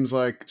 even games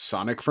like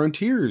Sonic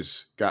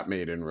Frontiers got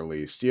made and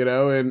released,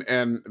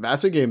 and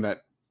that's a game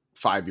that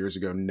 5 years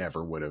ago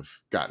never would have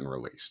gotten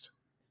released.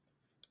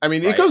 I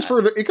mean, It goes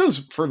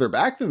further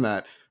back than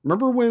that.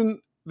 Remember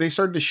when they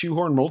started to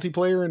shoehorn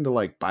multiplayer into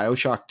like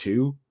BioShock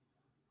 2?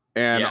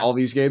 And all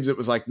these games, it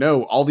was like,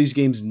 no, all these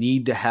games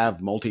need to have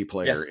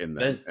multiplayer in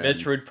them.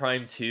 Metroid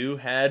Prime 2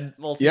 had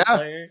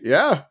multiplayer.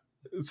 Yeah.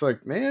 It's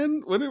like,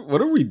 man, what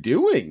are we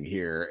doing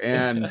here?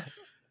 And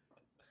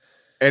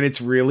and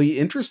it's really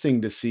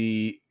interesting to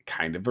see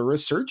kind of a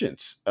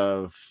resurgence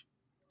of,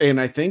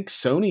 and I think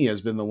Sony has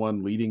been the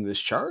one leading this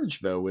charge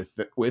though, with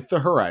the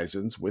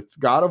Horizons, with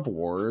God of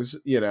Wars,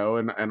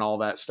 and all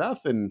that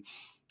stuff. And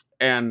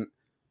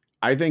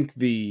I think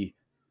the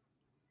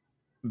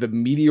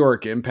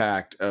meteoric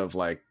impact of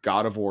like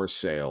God of War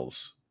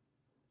sales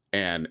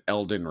and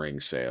Elden Ring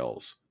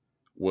sales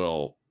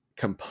will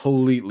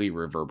completely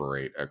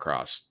reverberate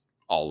across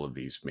all of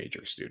these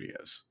major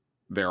studios.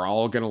 They're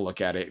all going to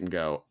look at it and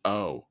go,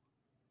 oh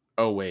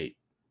wait,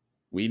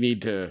 we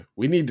need to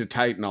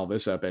tighten all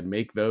this up and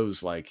make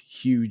those like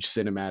huge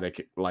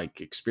cinematic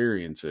like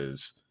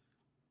experiences,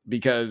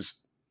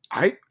 because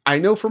I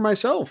know for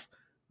myself,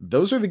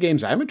 those are the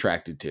games I'm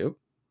attracted to.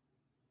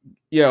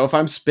 If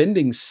I'm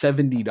spending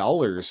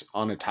 $70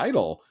 on a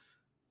title,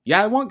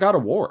 I want God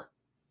of War.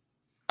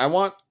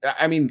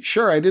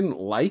 Sure, I didn't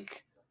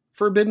like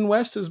Forbidden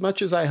West as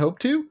much as I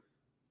hoped to,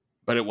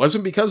 but it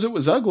wasn't because it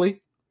was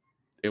ugly.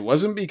 It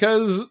wasn't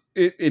because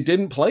it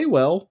didn't play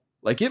well.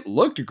 Like, it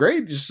looked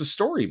great, just the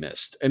story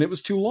missed, and it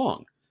was too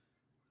long.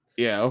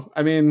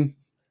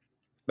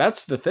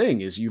 That's the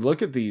thing, is you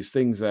look at these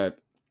things that,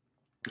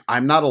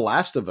 I'm not a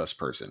Last of Us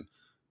person,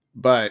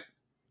 but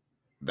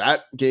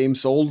that game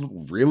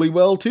sold really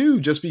well too,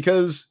 just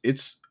because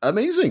it's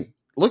amazing.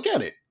 Look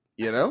at it,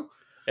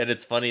 And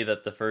it's funny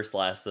that the first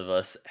Last of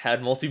Us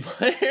had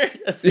multiplayer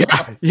as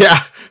well.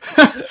 Yeah.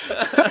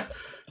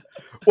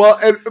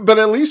 Well, but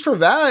at least for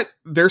that,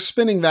 they're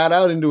spinning that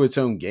out into its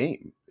own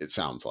game, it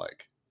sounds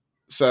like.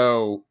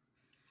 So,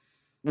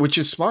 which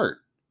is smart.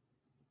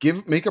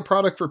 Make a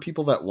product for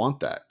people that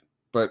want that.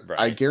 But right.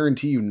 I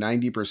guarantee you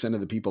 90% of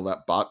the people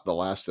that bought The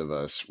Last of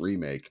Us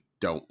remake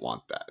don't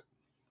want that.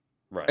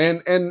 Right.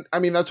 And I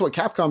mean, that's what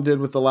Capcom did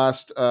with the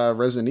last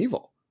Resident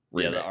Evil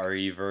remake. Yeah, the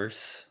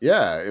RE-verse.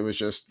 Yeah, it was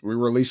just, we're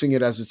releasing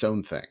it as its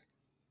own thing.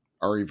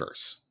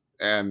 RE-verse.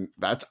 And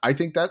I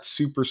think that's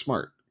super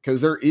smart,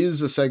 because there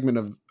is a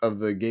segment of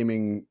the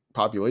gaming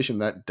population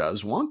that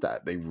does want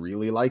that. They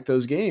really like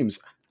those games.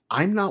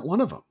 I'm not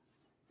one of them.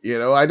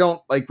 I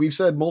don't, like we've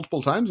said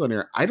multiple times on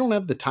here, I don't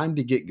have the time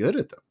to get good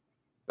at them.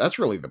 That's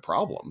really the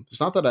problem. It's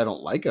not that I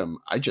don't like them.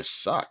 I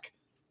just suck.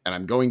 And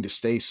I'm going to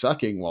stay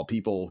sucking while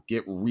people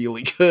get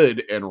really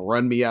good and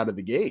run me out of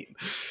the game.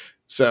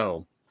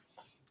 So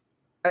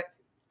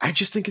I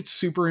just think it's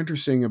super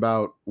interesting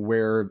about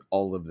where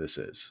all of this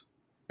is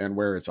and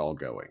where it's all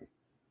going.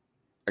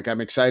 Like,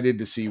 I'm excited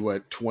to see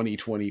what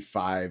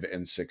 2025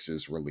 and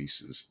 6's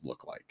releases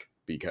look like,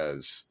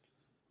 because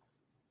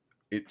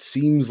it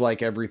seems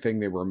like everything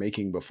they were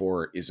making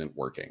before isn't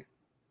working.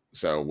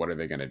 So what are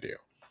they going to do?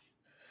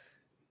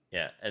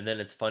 Yeah, and then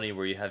it's funny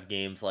where you have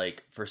games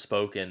like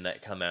Forspoken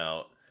that come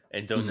out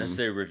and don't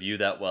necessarily review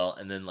that well,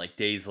 and then like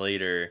days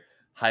later,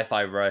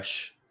 Hi-Fi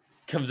Rush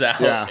comes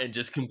out and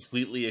just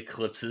completely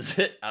eclipses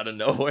it out of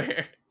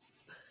nowhere.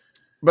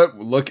 But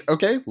look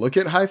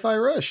at Hi-Fi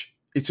Rush.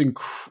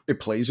 It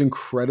plays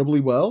incredibly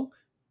well.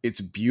 It's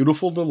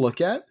beautiful to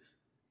look at,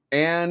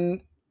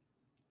 and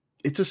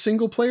it's a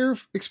single player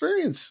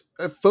experience,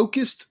 a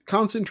focused,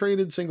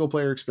 concentrated single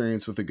player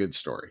experience with a good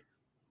story.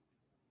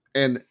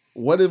 And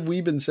what have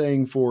we been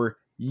saying for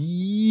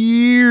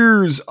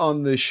years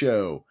on this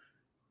show?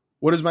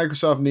 What does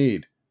Microsoft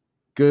need?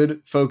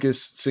 Good,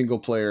 focused,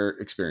 single-player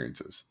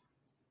experiences.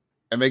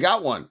 And they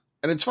got one.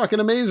 And it's fucking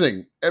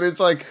amazing. And it's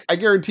like, I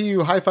guarantee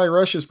you Hi-Fi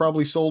Rush has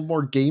probably sold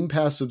more Game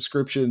Pass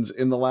subscriptions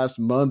in the last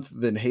month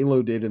than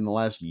Halo did in the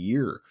last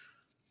year.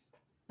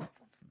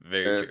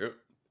 Very true.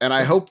 And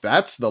I hope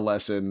that's the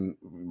lesson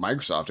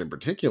Microsoft in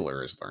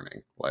particular is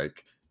learning.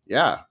 Like,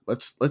 yeah,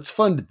 let's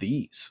fund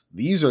these.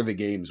 These are the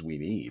games we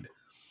need.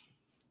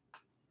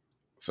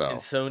 So, and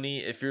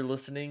Sony, if you're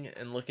listening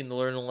and looking to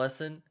learn a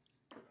lesson,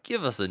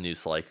 give us a new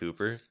Sly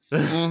Cooper.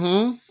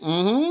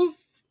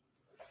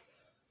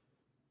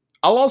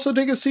 I'll also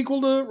take a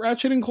sequel to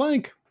Ratchet and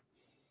Clank.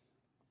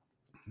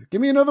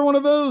 Give me another one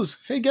of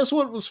those. Hey, guess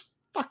what was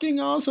fucking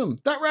awesome?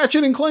 That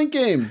Ratchet and Clank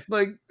game.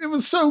 Like, it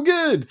was so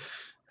good.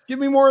 Give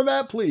me more of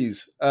that,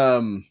 please.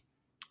 But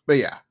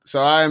yeah,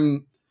 so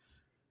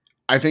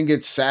I think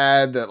it's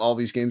sad that all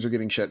these games are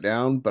getting shut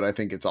down, but I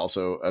think it's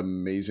also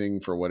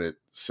amazing for what it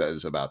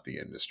says about the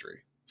industry.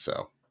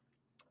 So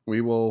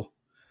we will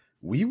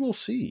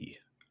see.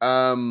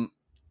 Hey,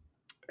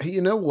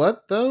 you know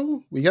what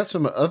though? We got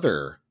some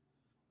other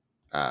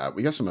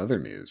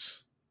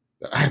news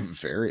that I'm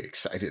very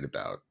excited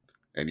about,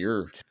 and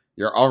you're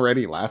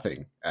already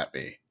laughing at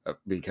me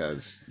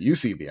because you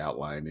see the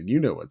outline and you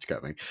know what's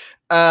coming.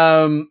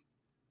 Power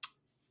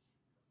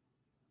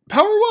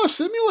Wash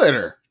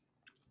Simulator.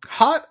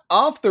 Hot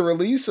off the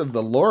release of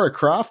the Lara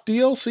Croft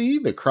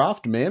DLC, the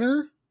Croft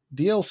Manor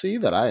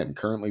DLC that I am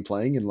currently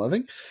playing and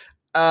loving,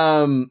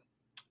 has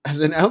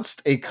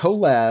announced a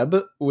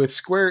collab with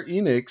Square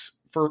Enix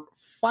for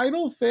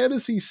Final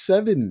Fantasy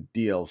VII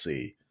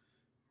DLC.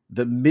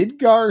 the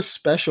Midgar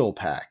Special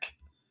Pack.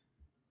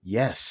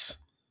 Yes.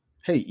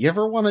 Hey, you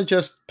ever want to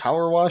just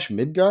power wash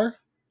Midgar,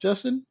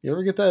 Justin? You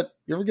ever get that?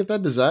 You ever get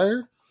that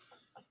desire?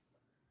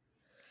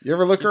 You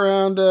ever look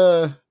around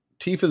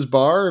Tifa's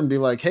bar and be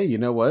like, hey, you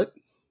know what?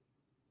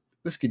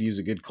 This could use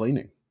a good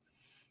cleaning.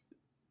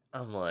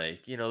 I'm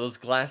like, those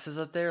glasses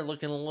up there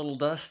looking a little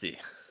dusty.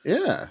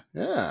 Yeah.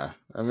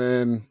 I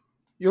mean,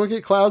 you look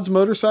at Cloud's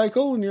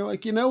motorcycle and you're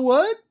like, you know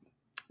what?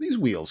 These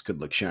wheels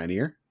could look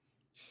shinier.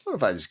 What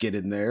if I just get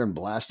in there and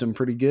blast them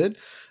pretty good?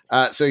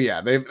 So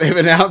yeah, they've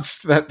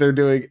announced that they're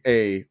doing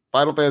a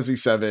Final Fantasy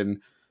VII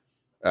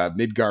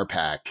Midgar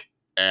pack,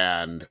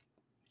 and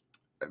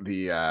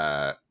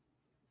the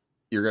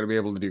you're going to be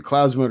able to do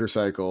Cloud's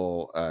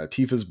motorcycle,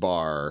 Tifa's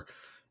bar,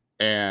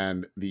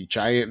 and the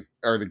giant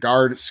or the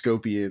guard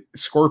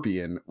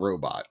scorpion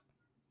robot,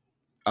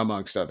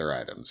 amongst other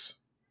items,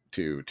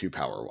 to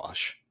power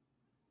wash.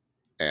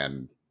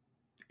 And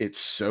it's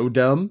so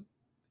dumb.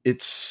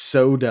 It's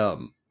so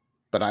dumb.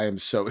 But I am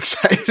so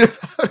excited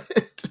about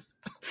it.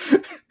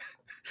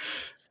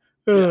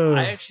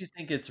 I actually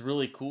think it's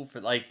really cool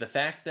for like the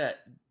fact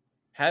that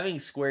having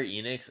Square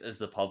Enix as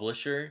the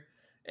publisher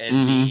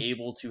and being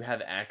able to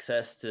have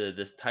access to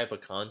this type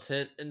of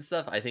content and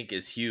stuff, I think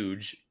is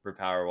huge for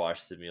Power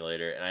Wash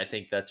Simulator, and I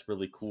think that's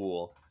really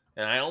cool.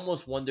 And I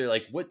almost wonder,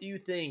 like, what do you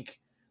think?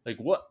 Like,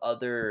 what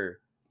other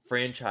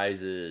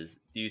franchises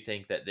do you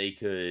think that they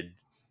could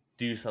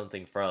do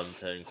something from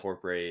to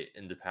incorporate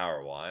into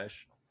Power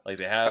Wash? Like,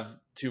 they have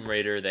Tomb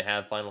Raider, they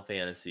have Final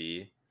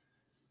Fantasy,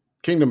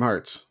 Kingdom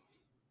Hearts.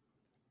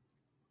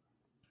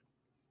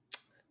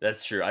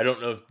 That's true. I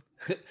don't know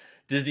if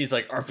Disney's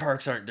like, our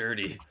parks aren't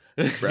dirty.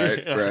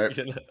 Right.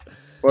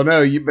 Well,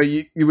 no, you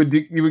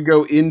would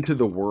go into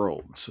the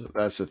worlds.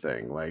 That's the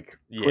thing. Like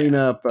clean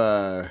up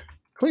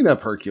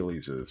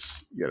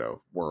Hercules's,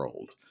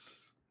 world.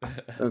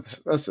 That's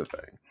the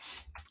thing.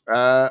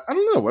 I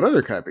don't know. What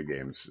other type of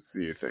games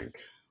do you think?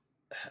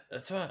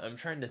 That's why I'm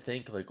trying to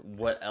think, like,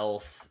 what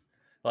else?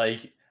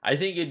 Like, I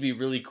think it'd be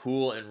really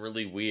cool and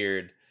really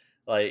weird.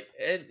 Like,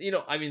 and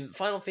I mean,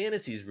 Final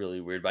Fantasy is really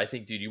weird, but I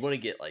think, dude, you want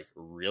to get like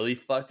really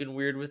fucking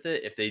weird with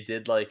it if they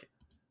did like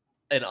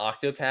an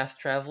Octopath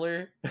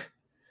Traveler.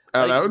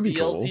 Oh, that would be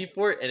DLC cool.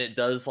 for it, and it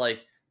does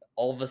like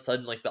all of a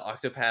sudden like the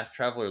Octopath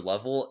Traveler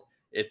level.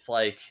 It's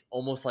like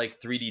almost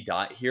like 3D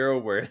Dot Hero,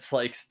 where it's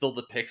like still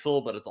the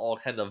pixel, but it's all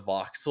kind of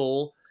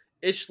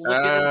voxel-ish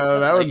looking.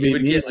 That would be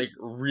neat. Get like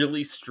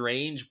really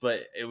strange,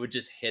 but it would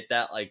just hit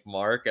that like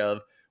mark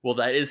of, well,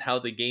 that is how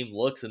the game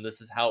looks, and this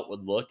is how it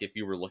would look if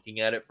you were looking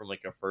at it from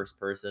like a first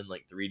person,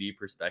 like 3D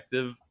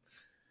perspective.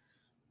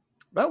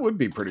 That would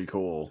be pretty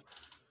cool.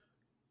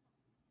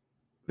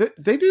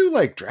 They do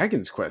like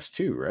Dragon's Quest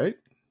too, right?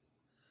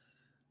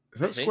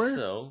 Is that Square? I think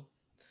so.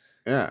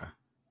 Yeah.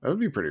 That would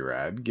be pretty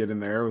rad. Get in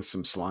there with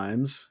some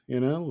slimes,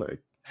 like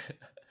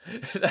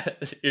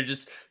you're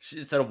just,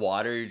 instead of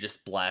water, you're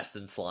just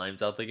blasting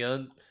slimes out the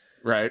gun.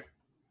 Right.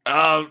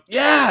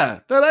 Yeah,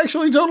 that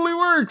actually totally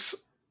works.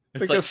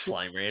 It's like a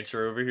Slime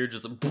Rancher over here,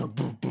 just boom,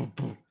 boom, boom,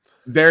 boom.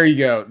 There you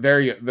go.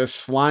 The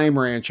Slime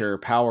Rancher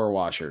Power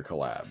Washer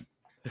collab.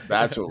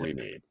 That's what we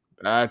need.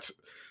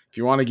 If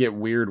you want to get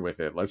weird with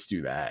it, let's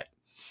do that.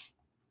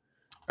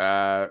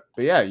 But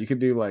yeah, you could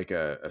do like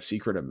a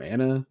Secret of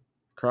Mana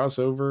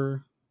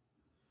crossover.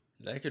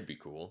 That could be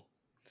cool.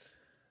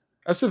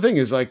 That's the thing,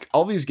 is like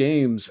all these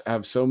games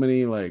have so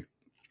many like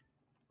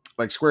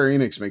Square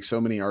Enix makes so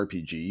many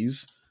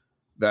RPGs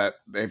that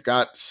they've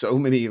got so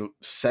many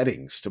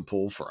settings to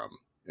pull from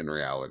in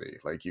reality.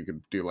 Like you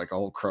could do like a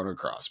whole Chrono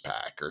Cross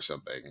pack or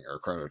something, or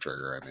Chrono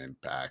Trigger,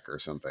 pack or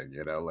something,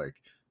 like,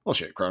 well,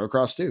 shit, Chrono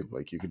Cross too.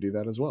 Like you could do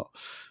that as well.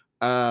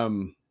 I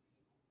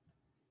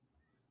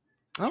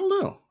don't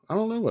know. I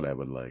don't know what I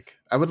would like.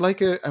 I would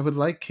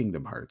like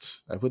Kingdom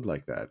Hearts. I would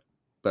like that,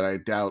 but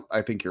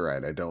I think you're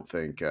right. I don't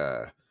think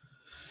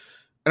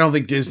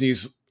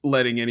Disney's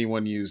letting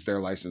anyone use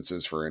their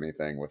licenses for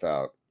anything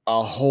without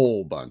a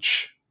whole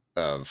bunch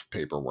of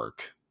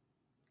paperwork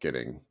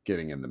getting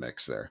in the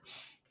mix there.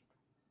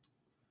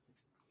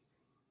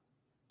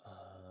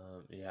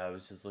 Yeah, I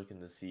was just looking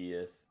to see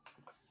if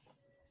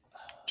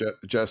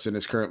Justin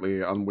is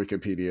currently on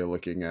Wikipedia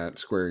looking at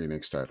Square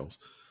Enix titles.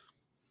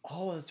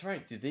 Oh, that's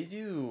right. Did they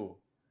do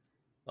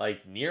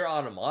like Nier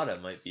Automata?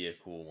 Might be a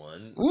cool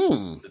one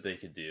that they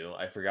could do.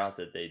 I forgot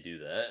that they do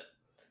that.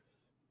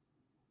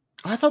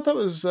 I thought that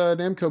was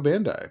Namco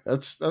Bandai.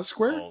 That's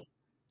Square. Oh,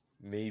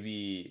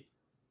 maybe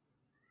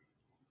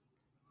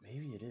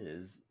it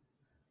is.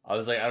 I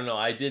was like, I don't know.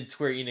 I did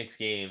Square Enix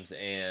games,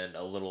 and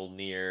a little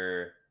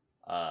Nier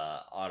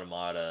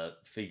Automata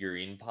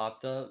figurine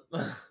popped up.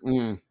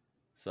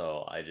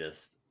 So I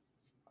guess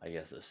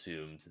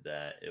assumed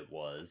that it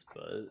was,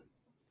 but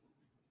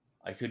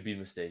I could be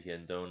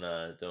mistaken. Don't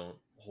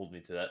hold me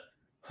to that.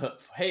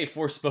 Hey,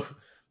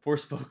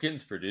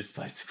 Forspoken's produced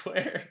by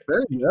Square.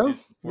 There you go.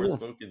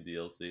 Forspoken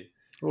DLC.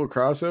 A little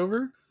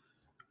crossover.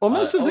 Well,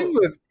 that's the thing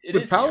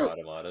with Power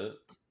Automata.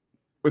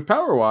 With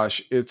Power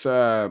Wash, it's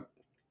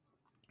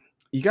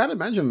you got to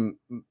imagine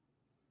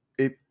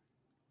it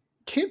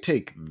can't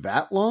take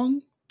that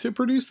long to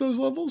produce those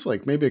levels,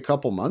 like maybe a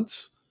couple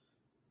months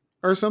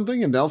or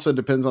something. And also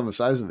depends on the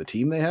size of the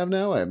team they have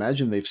now. I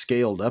imagine they've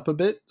scaled up a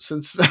bit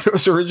since that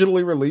was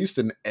originally released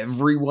and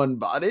everyone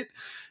bought it.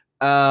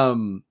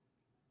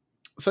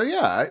 So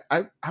yeah,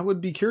 I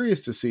would be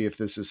curious to see if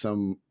this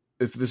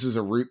is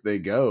a route they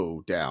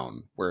go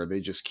down where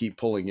they just keep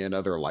pulling in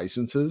other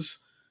licenses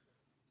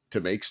to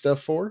make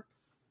stuff for.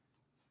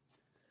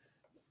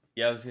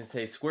 Yeah, I was going to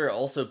say Square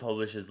also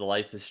publishes the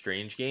Life is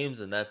Strange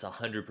games, and that's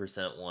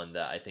 100% one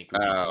that I think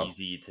would be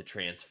easy to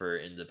transfer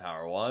into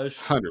Power Wash.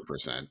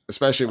 100%,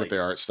 especially with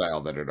the art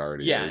style that it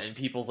already is. Yeah, and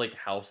people's like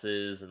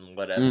houses and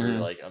whatever,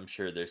 like I'm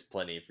sure there's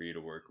plenty for you to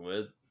work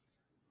with.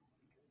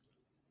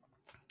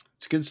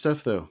 It's good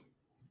stuff though.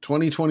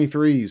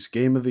 2023's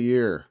Game of the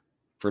Year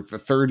for the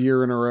third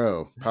year in a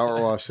row, Power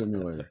Wash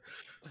Simulator.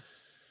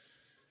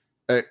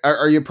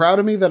 Are you proud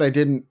of me that I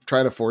didn't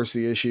try to force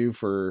the issue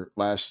for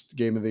last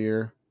Game of the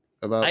Year?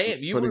 About I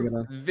am. You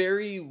were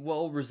very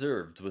well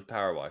reserved with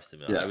Power Wash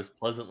Simulator. Yeah. I was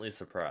pleasantly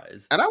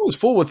surprised, and I was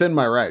full within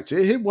my rights.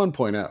 It hit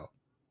 1.0.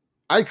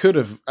 I could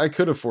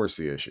have forced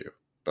the issue,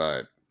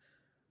 but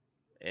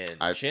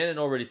Shannon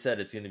already said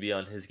it's going to be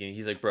on his game.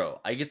 He's like, bro,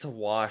 I get to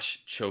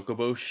wash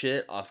Chocobo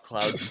shit off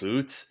Cloud's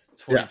boots.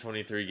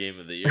 2023 Game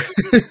of the Year.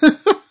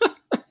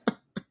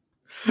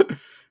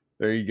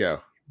 There you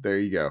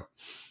go.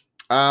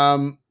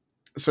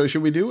 So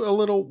should we do a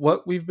little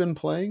what we've been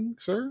playing,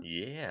 sir?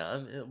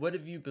 Yeah. What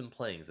have you been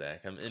playing,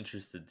 Zach? I'm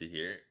interested to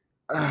hear.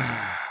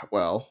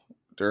 Well,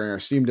 during our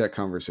Steam Deck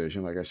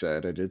conversation, like I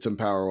said, I did some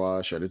Power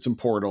Wash. I did some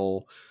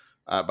Portal.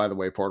 By the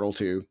way, Portal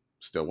 2,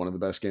 still one of the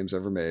best games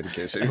ever made, in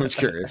case anyone's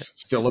curious.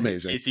 Still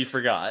amazing. In case you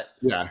forgot.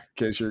 Yeah, in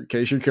case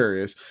you're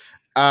curious.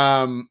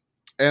 And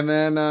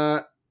then,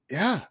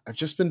 I've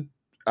just been...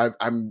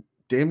 I'm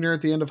damn near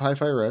at the end of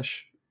Hi-Fi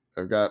Rush.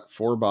 I've got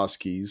 4 boss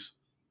keys.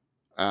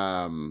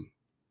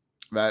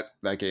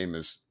 That game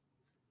is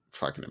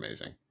fucking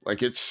amazing.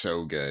 Like, it's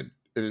so good.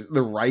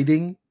 The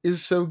writing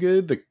is so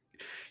good.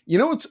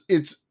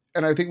 It's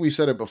and I think we've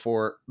said it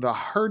before, the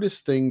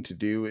hardest thing to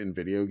do in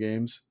video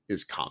games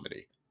is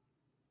comedy.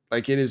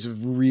 Like, it is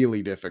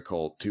really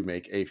difficult to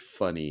make a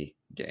funny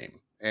game.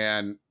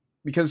 And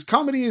because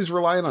comedy is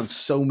reliant on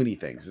so many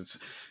things. It's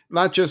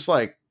not just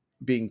like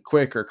being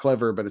quick or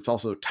clever, but it's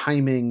also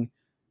timing.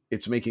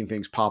 It's making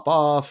things pop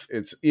off.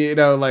 It's,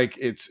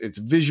 it's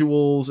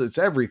visuals, it's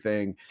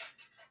everything.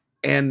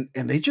 And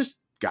they just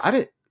got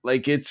it.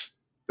 Like,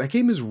 that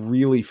game is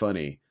really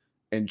funny.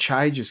 And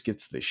Chai just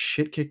gets the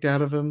shit kicked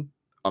out of him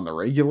on the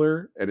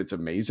regular. And it's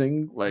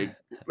amazing. Like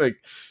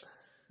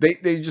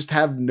they just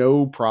have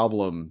no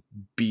problem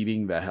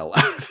beating the hell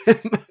out of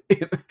him.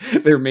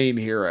 Their main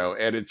hero.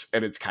 And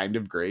it's kind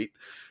of great.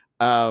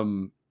 I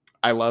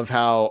love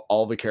how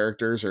all the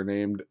characters are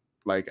named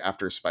like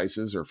after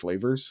spices or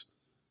flavors.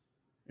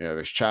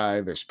 There's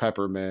chai, there's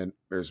peppermint,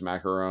 there's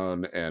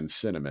macaron, and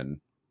cinnamon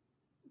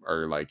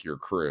are like your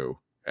crew,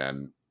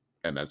 and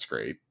that's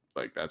great.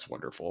 Like, that's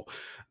wonderful.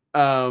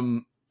 They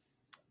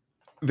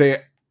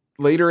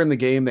later in the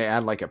game they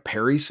add like a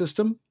parry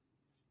system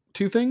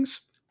to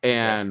things,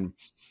 and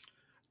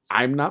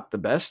I'm not the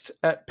best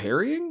at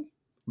parrying,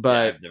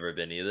 but I've never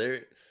been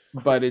either.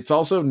 But it's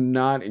also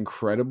not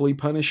incredibly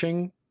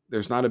punishing.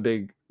 There's not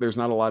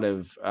a lot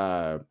of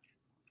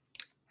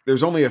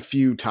there's only a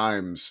few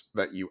times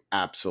that you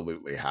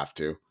absolutely have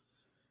to.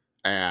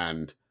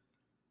 And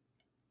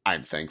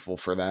I'm thankful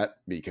for that,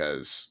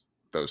 because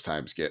those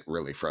times get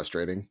really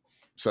frustrating.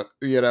 So,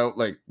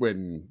 like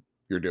when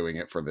you're doing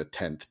it for the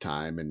 10th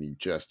time and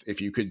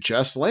if you could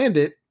just land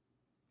it,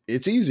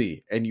 it's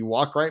easy and you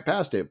walk right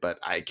past it, but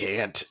I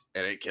can't,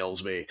 and it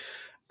kills me.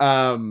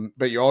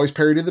 But you always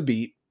parry to the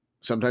beat.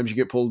 Sometimes you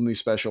get pulled in these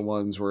special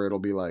ones where it'll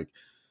be like,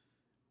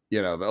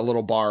 a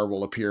little bar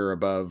will appear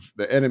above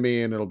the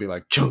enemy and it'll be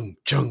like chung,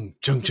 chung,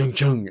 chung, chung,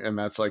 chung. And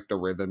that's like the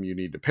rhythm you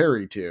need to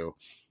parry to.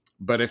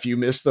 But if you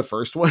miss the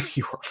first one,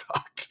 you are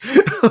fucked.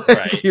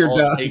 Right. You're all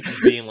done. It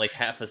takes being like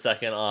half a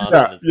second off.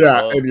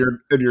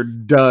 And you're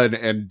done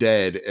and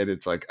dead. And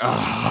it's like,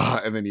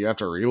 and then you have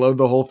to reload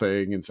the whole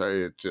thing. And so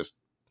it just,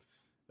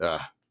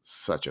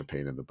 such a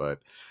pain in the butt.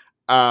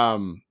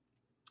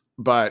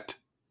 But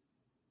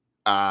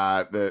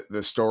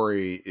the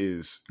story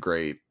is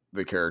great.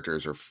 The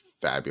characters are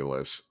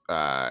fabulous.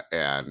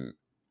 And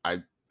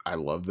I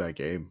love that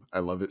game. I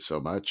love it so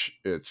much.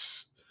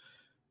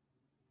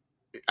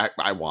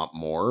 I want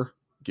more.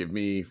 Give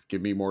me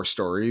more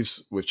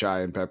stories with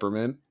Chai and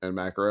Peppermint and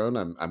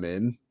Macaron. I'm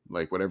in.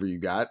 Like, whatever you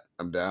got,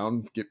 I'm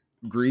down. Get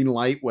green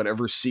light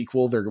whatever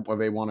sequel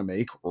they want to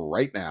make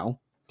right now,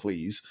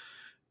 please.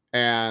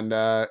 And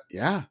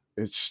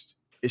it's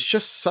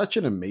just such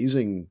an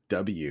amazing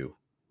W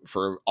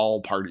for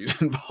all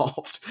parties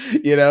involved.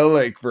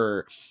 Like,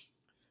 for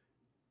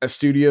a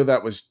studio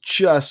that was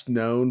just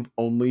known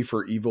only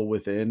for Evil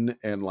Within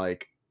and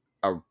like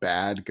a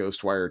bad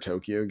Ghostwire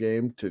Tokyo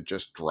game, to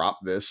just drop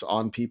this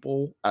on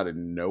people out of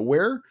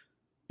nowhere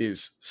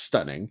is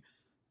stunning.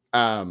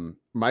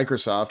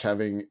 Microsoft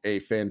having a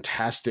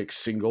fantastic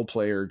single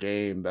player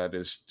game that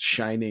is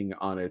shining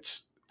on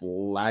its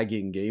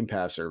lagging Game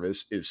Pass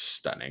service is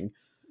stunning.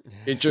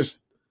 It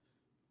just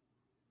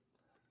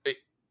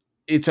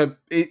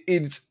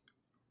it's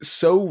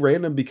so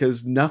random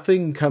because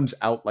nothing comes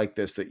out like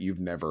this that you've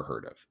never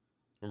heard of.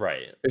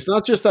 Right. It's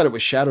not just that it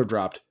was shadow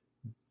dropped.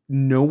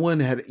 No one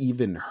had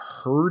even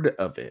heard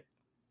of it.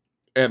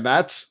 And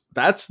that's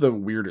the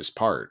weirdest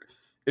part.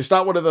 It's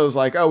not one of those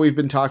like, oh, we've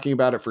been talking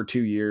about it for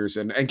 2 years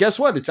and guess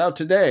what? It's out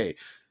today.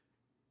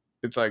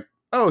 It's like,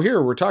 oh,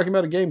 here, we're talking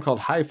about a game called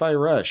Hi-Fi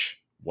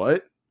Rush.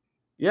 What?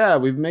 Yeah,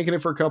 we've been making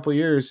it for a couple of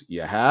years.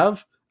 You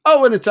have?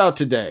 Oh, and it's out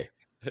today.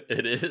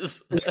 It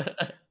is.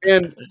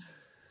 and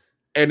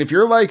if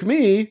you're like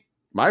me,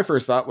 my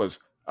first thought was,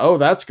 oh,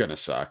 that's going to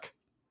suck.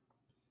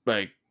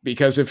 Like,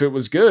 because if it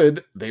was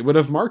good, they would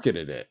have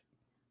marketed it.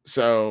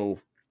 So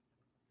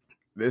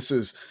this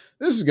is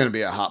going to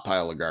be a hot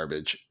pile of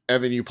garbage.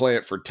 And then you play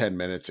it for 10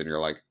 minutes and you're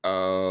like,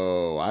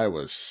 oh, I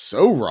was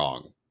so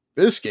wrong.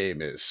 This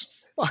game is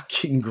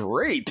fucking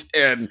great.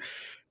 And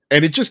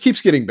it just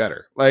keeps getting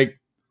better. Like,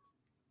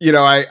 you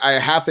know, I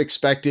half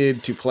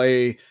expected to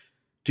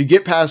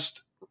get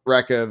past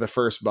Rekka, the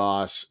first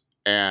boss,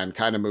 and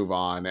kind of move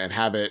on and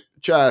have it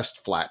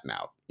just flatten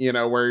out. You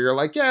know, where you're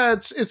like, yeah,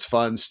 it's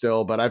fun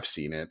still, but I've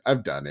seen it.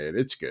 I've done it.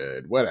 It's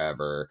good,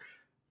 whatever.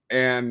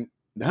 And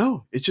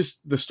no, it's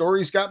just the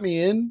story's got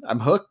me in. I'm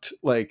hooked.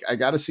 Like, I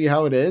got to see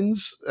how it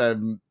ends.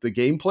 The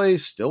gameplay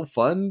is still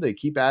fun. They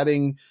keep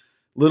adding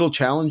little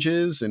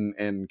challenges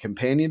and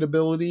companion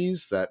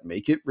abilities that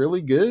make it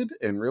really good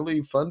and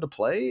really fun to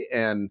play.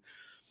 And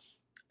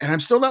I'm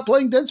still not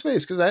playing Dead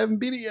Space because I haven't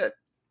beat it yet.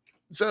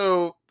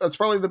 So that's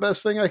probably the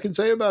best thing I can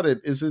say about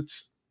it is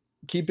it's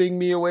keeping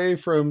me away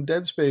from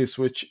Dead Space,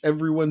 which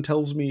everyone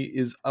tells me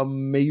is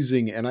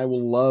amazing and I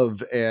will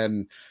love.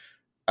 And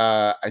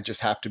I just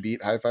have to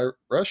beat Hi-Fi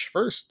Rush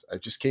first. I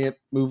just can't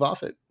move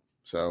off it.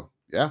 So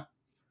yeah,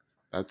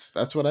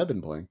 that's what I've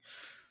been playing.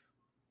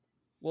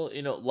 Well,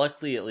 you know,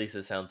 luckily at least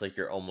it sounds like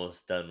you're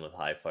almost done with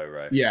Hi-Fi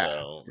Rush. Yeah,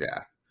 so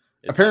yeah.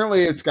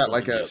 Apparently it's got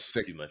like a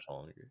too much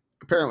longer.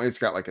 Apparently it's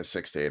got like a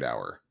 6 to 8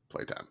 hour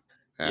playtime.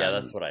 Yeah,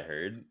 that's what I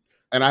heard.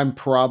 And I'm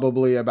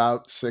probably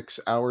about 6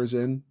 hours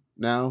in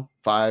now,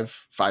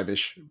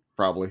 5-ish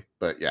probably,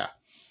 but yeah.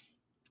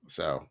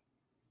 So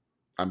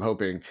I'm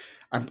hoping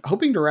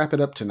to wrap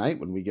it up tonight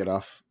when we get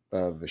off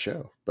the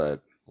show,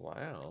 but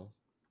wow.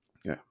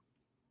 Yeah,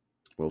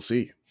 we'll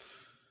see.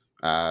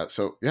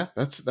 So yeah,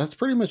 that's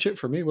pretty much it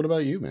for me. What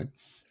about you, man?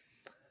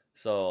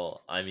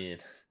 So, I mean,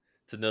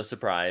 to no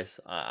surprise,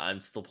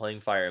 I'm still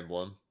playing Fire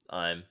Emblem.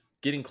 I'm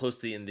getting close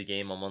to the end of the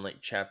game. I'm on like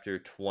chapter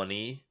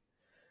 20.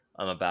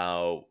 I'm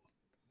about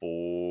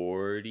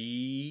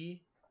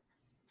 40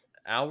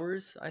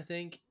 hours, I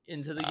think,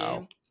 into the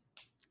game.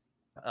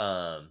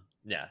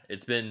 Yeah,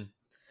 it's been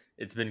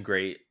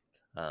great.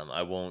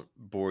 I won't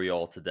bore you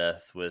all to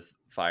death with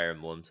Fire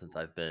Emblem since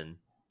I've been,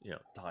 you know,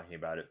 talking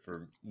about it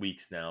for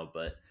weeks now,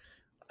 but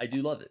I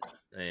do love it.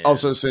 And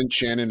also, since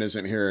Shannon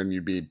isn't here and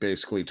you'd be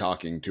basically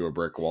talking to a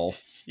brick wall.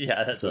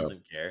 Yeah, that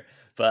doesn't care.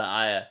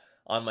 But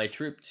on my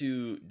trip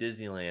to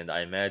Disneyland,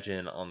 I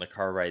imagine on the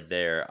car ride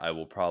there, I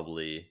will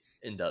probably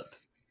end up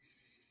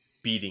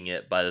beating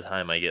it by the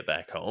time I get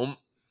back home.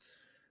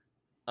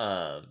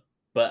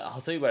 But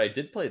I'll tell you what I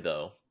did play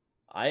though.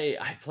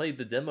 I played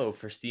the demo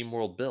for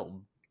SteamWorld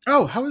Build.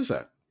 Oh, how is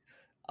that?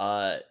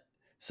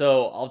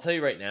 So I'll tell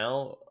you right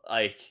now,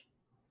 like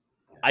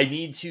I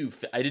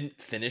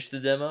didn't finish the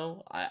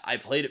demo. I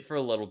played it for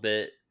a little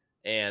bit,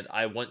 and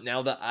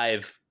now that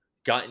I've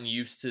gotten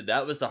used to,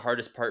 that was the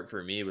hardest part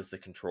for me, was the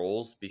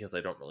controls, because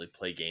I don't really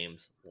play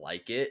games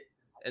like it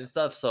and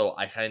stuff. So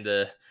I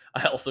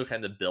also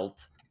kind of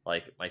built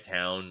like my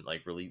town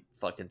like really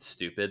fucking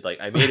stupid. Like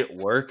I made it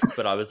work,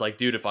 but I was like,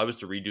 dude, if I was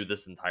to redo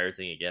this entire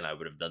thing again, I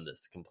would have done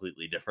this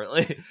completely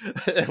differently.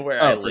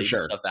 Where I laid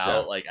stuff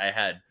out. Yeah. Like I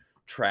had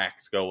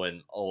tracks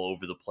going all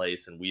over the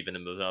place and weaving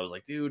and moving. I was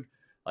like, dude,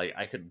 like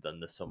I could have done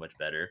this so much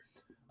better.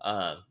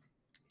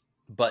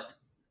 But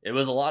it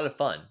was a lot of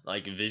fun.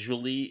 Like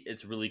visually,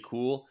 it's really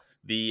cool.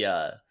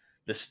 The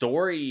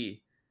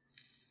story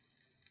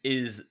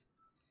is,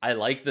 I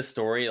like the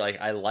story.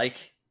 Like I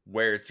like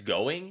where it's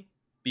going,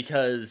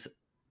 because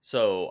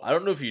so I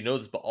don't know if you know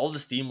this, but all the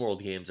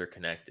SteamWorld games are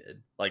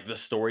connected. Like the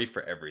story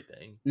for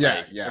everything. Yeah,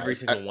 like, yeah. Every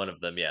single one of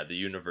them. Yeah, the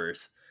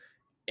universe.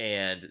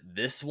 And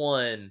this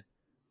one,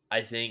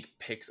 I think,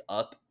 picks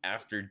up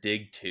after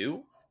Dig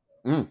 2.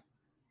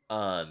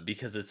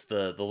 Because it's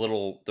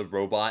the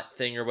robot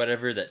thing or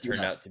whatever that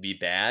turned out to be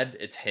bad.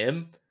 It's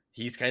him.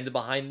 He's kind of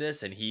behind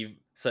this, and he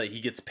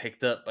gets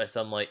picked up by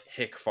some like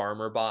hick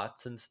farmer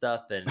bots and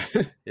stuff, and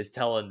is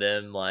telling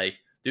them like,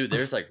 dude,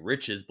 there's like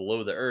riches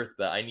below the earth,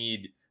 but I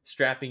need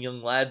strapping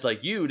young lads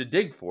like you to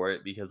dig for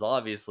it, because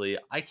obviously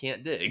I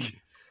can't dig.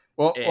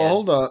 Well,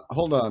 hold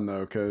on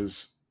though,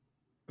 because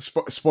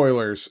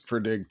spoilers for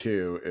Dig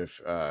 2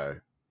 if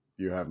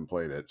you haven't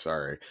played it.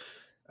 Sorry.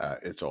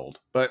 It's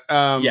old, but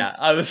yeah,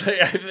 I was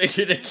like, I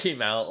figured it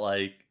came out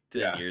like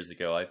 10 years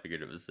ago. I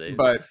figured it was safe.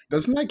 But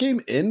doesn't that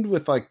game end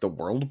with like the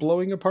world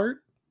blowing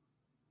apart?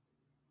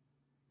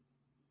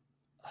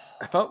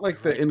 I thought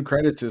like the end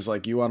credits is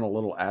like you on a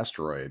little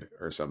asteroid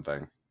or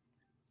something.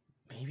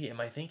 Maybe am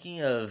I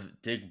thinking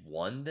of Dig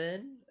 1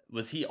 then?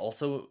 Wasn't he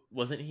also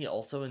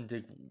in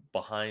Dig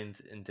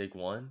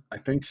 1? I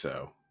think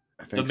so.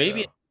 So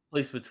maybe it's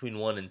placed between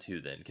 1 and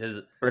 2 then, because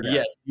Okay.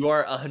 yes, you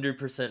are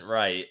 100%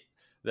 right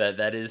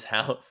that is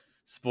how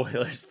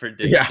spoilers for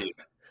Dig Yeah. 2.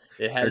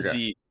 It has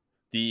Okay.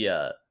 the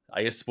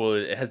I guess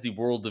spoiler. It has the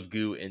World of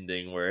Goo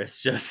ending where it's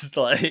just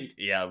like,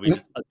 yeah, we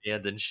just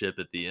abandon ship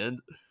at the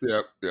end.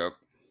 Yep.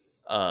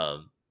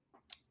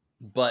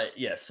 But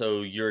yeah,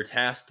 so you're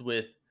tasked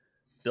with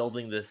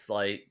building this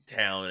like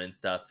town and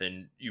stuff,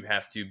 and you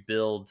have to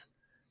build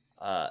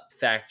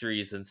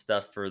factories and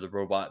stuff for the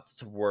robots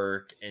to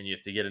work, and you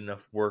have to get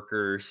enough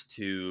workers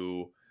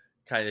to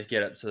kind of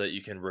get up so that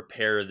you can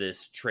repair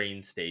this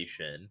train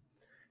station,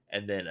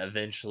 and then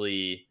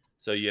eventually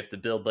so you have to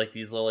build like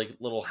these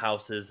little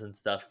houses and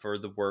stuff for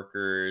the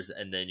workers,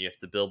 and then you have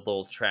to build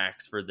little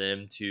tracks for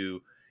them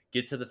to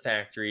get to the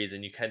factories,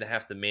 and you kind of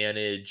have to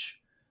manage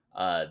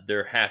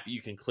they're happy,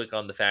 you can click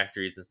on the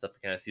factories and stuff to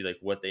kind of see like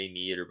what they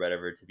need or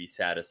whatever to be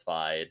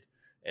satisfied,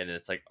 and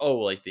it's like, oh,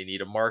 like they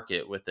need a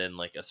market within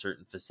like a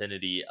certain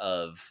vicinity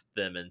of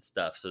them and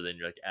stuff, so then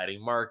you're like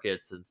adding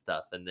markets and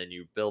stuff, and then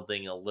you're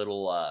building a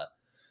little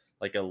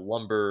like a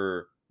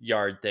lumber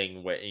yard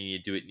thing where and you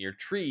do it near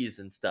trees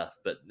and stuff,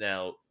 but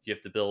now you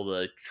have to build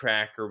a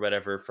track or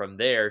whatever from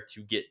there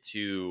to get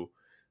to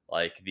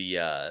like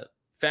the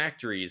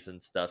factories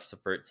and stuff, so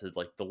for it to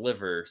like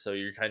deliver, so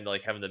you're kind of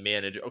like having to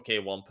manage, okay,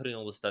 well, I'm putting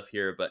all this stuff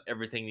here, but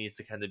everything needs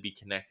to kind of be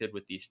connected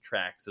with these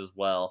tracks as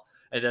well.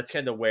 And that's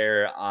kind of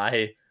where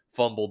I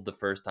fumbled the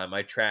first time.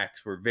 My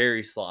tracks were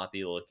very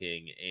sloppy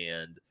looking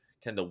and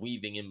kind of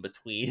weaving in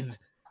between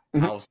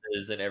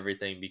houses and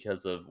everything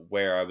because of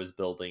where I was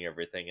building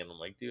everything. And I'm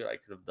like, dude, I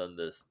could have done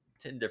this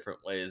 10 different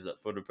ways that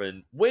would have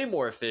been way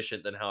more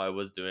efficient than how I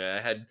was doing it.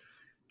 I had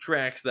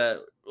tracks that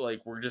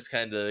like were just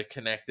kind of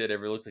connected. It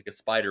looked like a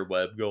spider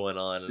web going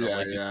on. And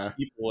I'm like,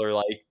 people are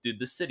like, dude,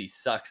 this city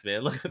sucks,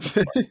 man. Look at what's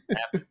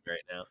happening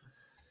right now.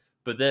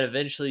 But then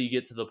eventually you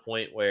get to the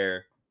point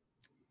where,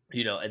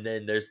 you know, and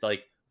then there's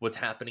like what's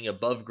happening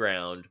above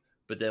ground.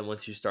 But then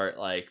once you start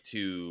like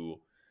to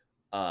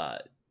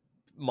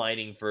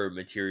mining for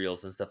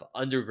materials and stuff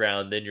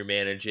underground, then you're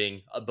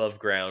managing above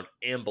ground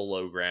and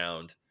below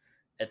ground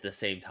at the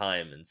same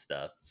time and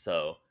stuff.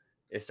 So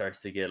it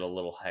starts to get a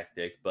little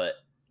hectic. But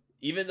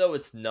even though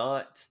it's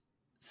not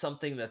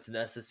something that's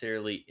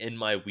necessarily in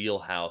my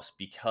wheelhouse,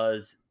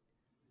 because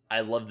I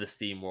love the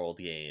Steam World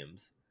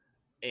games,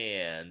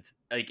 and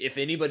like if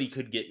anybody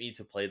could get me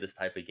to play this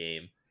type of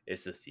game,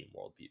 it's the Steam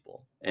World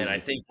people. And I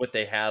think what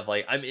they have,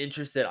 like, I'm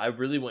interested. I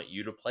really want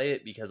you to play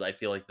it because I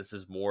feel like this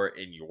is more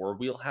in your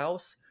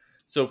wheelhouse.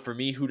 So for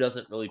me, who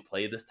doesn't really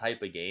play this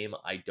type of game,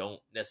 I don't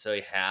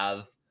necessarily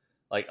have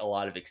like a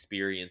lot of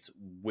experience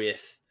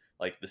with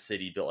like the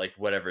city built, like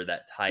whatever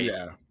that type.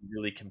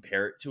 Really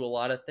compare it to a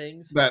lot of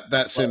things.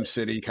 That Sim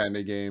City kind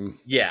of game.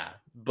 Yeah,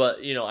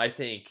 but you know, I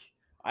think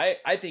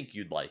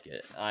you'd like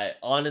it. I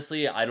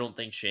honestly, I don't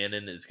think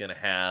Shannon is gonna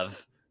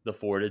have the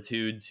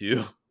fortitude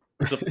to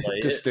play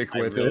to it. stick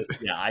with it.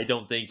 Yeah, I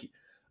don't think,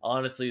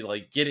 honestly,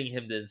 like getting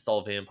him to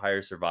install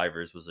Vampire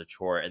Survivors was a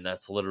chore, and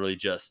that's literally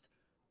just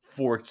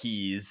 4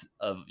 keys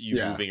of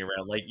you moving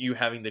around, like you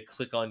having to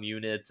click on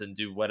units and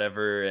do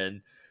whatever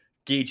and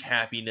gauge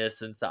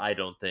happiness and stuff. I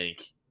don't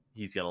think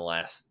he's gonna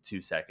last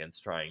 2 seconds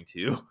trying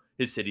to.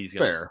 His city's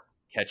gonna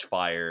catch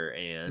fire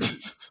and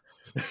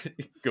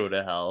go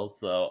to hell.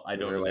 So I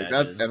don't imagine.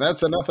 Like that, and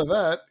that's enough of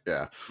that.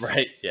 Yeah.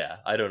 Right. Yeah.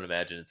 I don't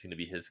imagine it's going to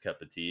be his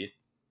cup of tea.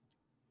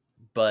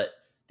 But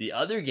the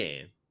other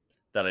game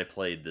that I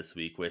played this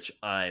week, which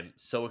I'm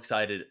so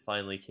excited it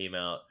finally came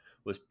out,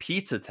 was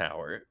Pizza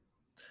Tower.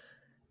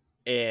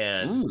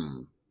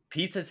 And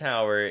Pizza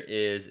Tower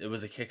it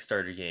was a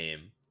Kickstarter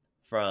game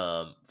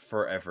from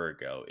forever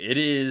ago.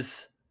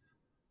 It's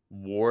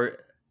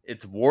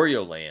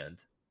Wario Land,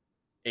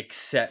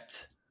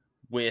 except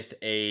with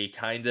a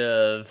kind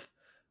of,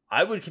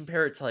 I would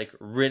compare it to like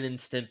Ren and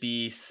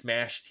Stimpy,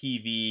 Smash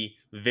TV,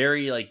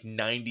 very like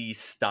 90s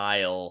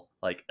style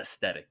like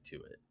aesthetic to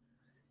it.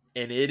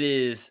 And it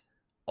is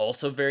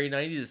also very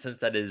 90s in the sense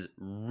that is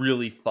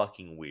really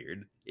fucking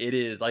weird. It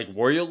is like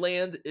Wario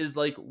Land is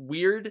like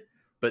weird,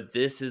 but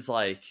this is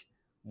like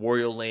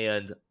Wario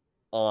Land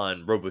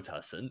on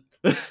Robotussin.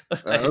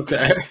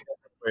 Okay.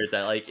 Where it's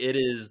at. Like it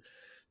is,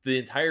 the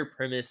entire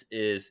premise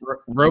is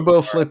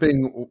Robo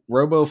flipping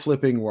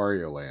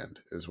Wario Land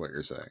is what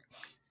you're saying.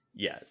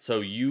 Yeah,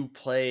 so you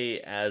play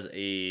as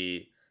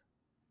a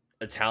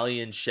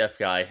Italian chef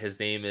guy. His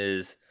name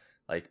is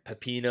like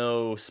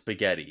Peppino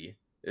Spaghetti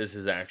is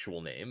his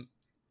actual name.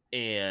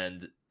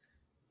 And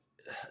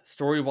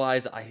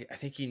story-wise, I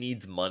think he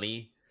needs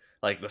money.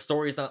 Like the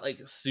story's not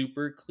like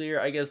super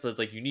clear, I guess, but it's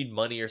like you need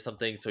money or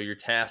something, so you're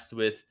tasked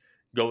with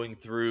going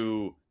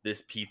through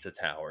this pizza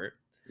tower.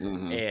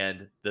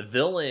 And the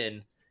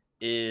villain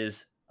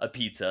is a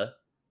pizza.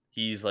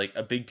 He's like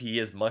a big P. He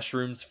has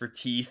mushrooms for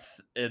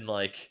teeth and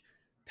like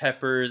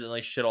peppers and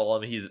like shit all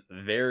on him. He's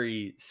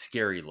very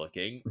scary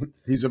looking.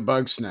 He's a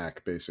bug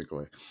snack,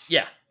 basically.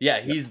 Yeah,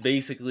 he's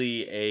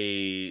basically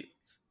a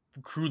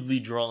crudely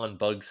drawn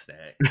bug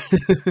snack.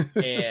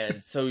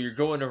 And so you're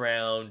going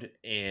around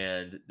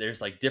and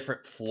there's like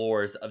different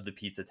floors of the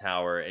pizza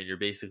tower, and you're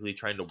basically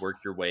trying to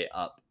work your way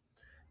up.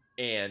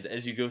 And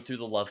as you go through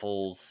the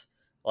levels,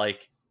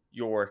 like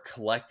you're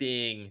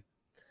collecting,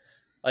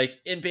 like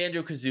in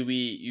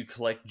Banjo-Kazooie, you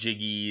collect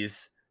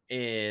Jiggies.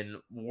 In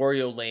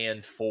Wario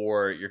Land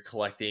 4, you're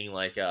collecting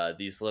like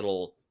these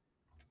little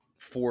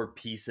 4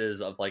 pieces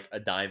of like a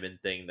diamond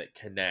thing that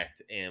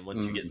connect, and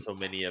once you get so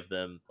many of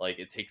them, like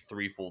it takes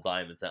 3 full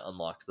diamonds that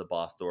unlocks the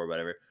boss door or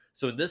whatever.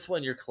 So in this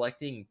one, you're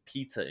collecting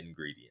pizza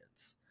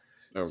ingredients.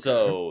 Okay.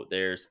 So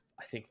there's,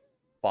 I think,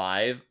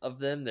 5 of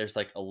them. There's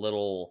like a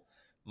little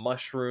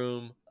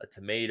mushroom, a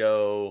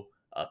tomato,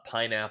 a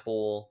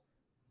pineapple,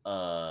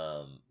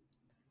 a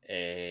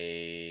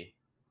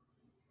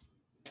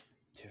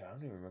dude, I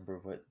don't even remember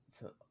what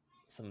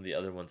some of the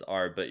other ones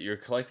are, but you're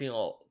collecting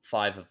all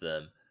 5 of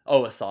them.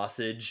 Oh, a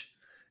sausage,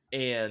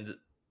 and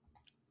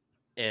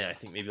I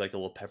think maybe like a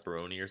little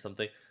pepperoni or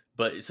something.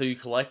 But so you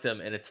collect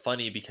them, and it's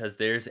funny because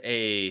there's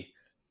a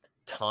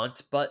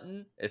taunt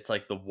button. It's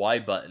like the Y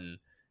button,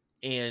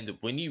 and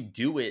when you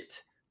do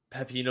it,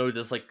 Peppino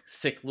does like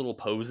sick little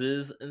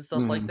poses and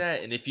stuff like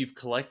that. And if you've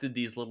collected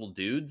these little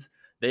dudes,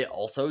 they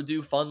also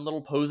do fun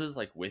little poses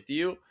like with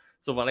you.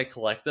 So when I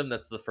collect them,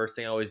 that's the first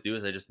thing I always do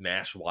is I just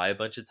mash Y a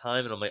bunch of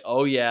time, and I'm like,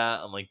 oh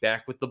yeah, I'm like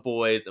back with the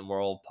boys, and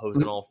we're all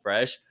posing all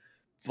fresh.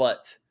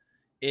 But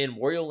in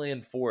Wario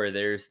Land 4,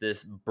 there's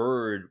this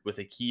bird with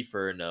a key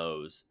for a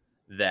nose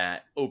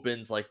that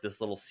opens like this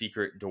little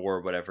secret door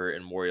or whatever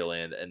in Wario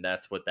Land, and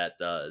that's what that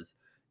does.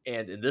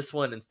 And in this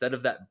one, instead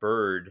of that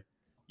bird,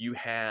 you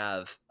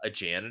have a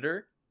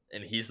janitor,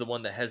 and he's the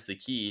one that has the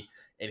key,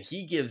 and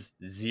he gives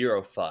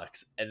 0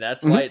 fucks. And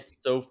that's why it's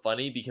so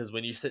funny, because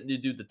when you're sitting to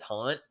do the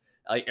taunt,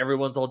 like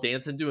everyone's all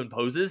dancing, doing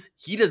poses,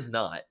 he does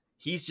not.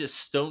 He's just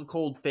stone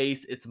cold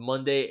face. It's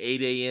Monday,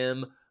 8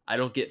 a.m. I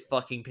don't get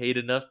fucking paid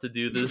enough to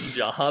do this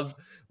job.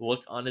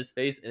 Look on his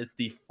face, and it's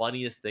the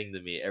funniest thing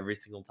to me every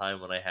single time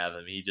when I have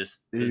him. He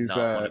just does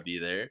not want to be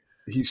there.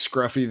 He's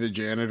Scruffy the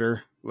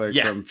janitor, like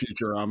from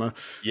Futurama.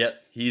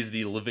 Yep, he's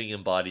the living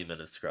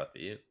embodiment of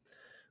Scruffy.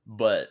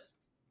 But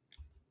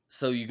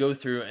so you go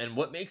through, and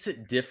what makes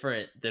it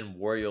different than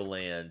Wario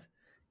Land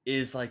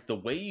is like the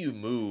way you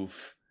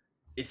move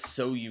is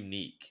so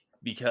unique.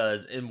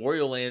 Because in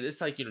Wario Land,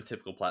 it's like,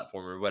 typical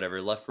platformer,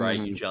 whatever, left, right,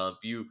 you jump,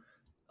 you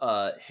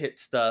hit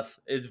stuff.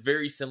 It's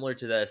very similar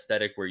to that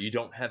aesthetic where you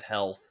don't have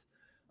health.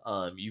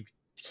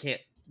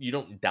 You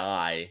don't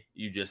die.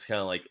 You just kind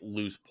of like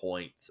lose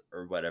points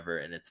or whatever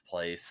in its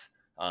place.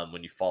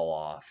 When you fall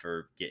off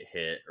or get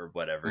hit or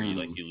whatever,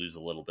 you lose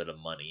a little bit of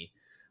money.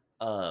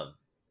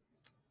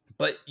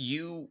 But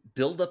you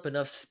build up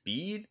enough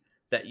speed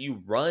that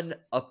you run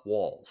up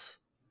walls.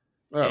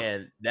 Oh.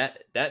 And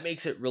that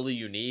makes it really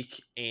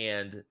unique,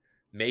 and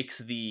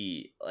makes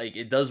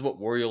it does what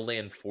Wario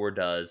Land 4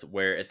 does,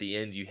 where at the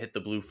end you hit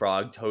the blue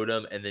frog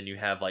totem, and then you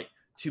have like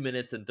 2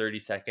 minutes and 30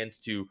 seconds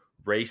to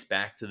race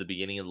back to the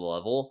beginning of the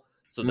level.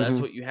 So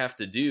that's what you have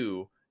to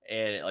do,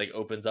 and it like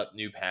opens up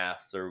new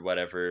paths or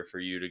whatever for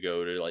you to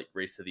go to like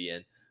race to the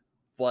end.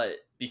 But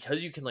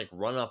because you can like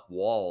run up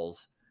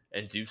walls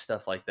and do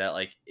stuff like that,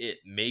 like it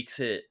makes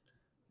it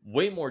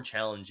way more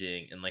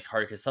challenging and like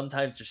hard, because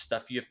sometimes there's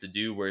stuff you have to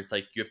do where it's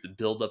like you have to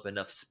build up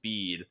enough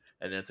speed,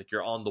 and then it's like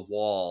you're on the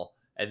wall,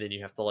 and then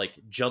you have to like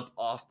jump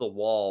off the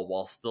wall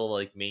while still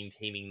like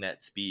maintaining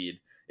that speed.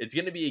 It's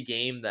going to be a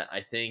game that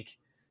I think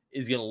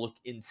is going to look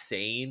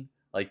insane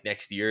like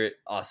next year at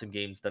Awesome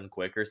Games Done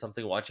Quick or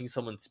something. Watching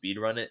someone speed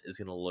run it is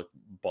going to look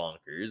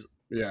bonkers.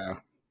 Yeah.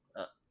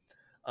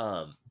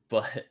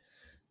 But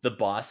the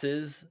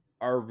bosses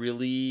are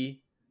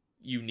really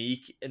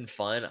unique and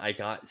fun. I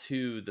got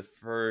to the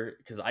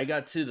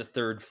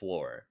third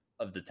floor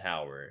of the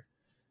tower,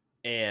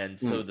 and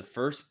so the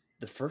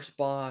first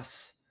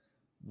boss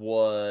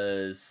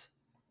was,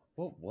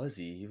 what was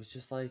he was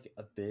just like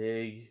a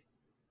big,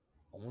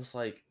 almost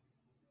like,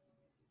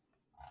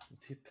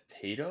 was he a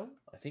potato?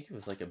 I think it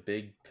was like a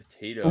big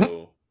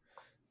potato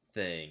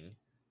thing.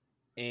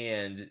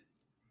 And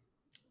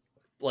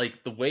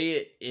like the way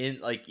it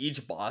in like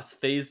each boss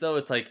phase though,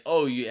 it's like,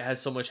 oh, it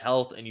has so much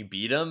health and you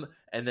beat him,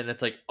 and then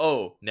it's like,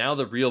 oh, now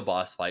the real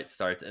boss fight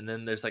starts, and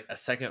then there's like a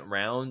second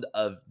round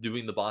of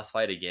doing the boss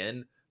fight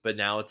again, but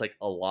now it's like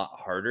a lot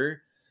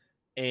harder.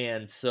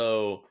 And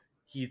so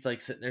he's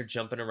like sitting there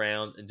jumping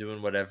around and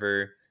doing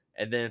whatever,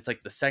 and then it's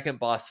like the second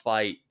boss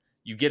fight,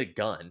 you get a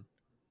gun,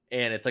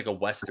 and it's like a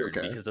Western,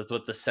 because that's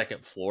what the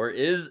second floor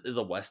is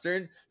a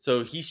Western.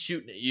 So he's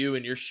shooting at you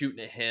and you're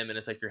shooting at him, and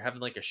it's like you're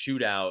having like a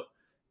shootout.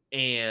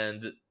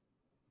 And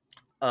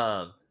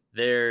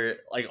they're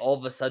like, all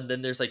of a sudden,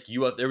 then there's like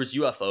there was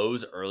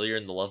UFOs earlier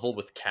in the level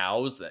with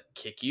cows that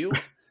kick you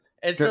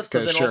and stuff.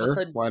 So then all of a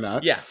sudden, why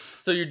not? Yeah.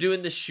 So you're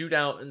doing this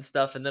shootout and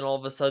stuff, and then all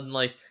of a sudden,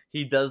 like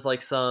he does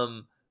like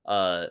some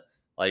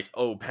like,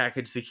 oh,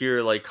 package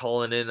secure, like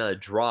calling in a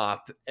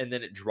drop, and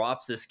then it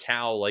drops this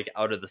cow like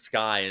out of the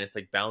sky, and it's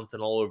like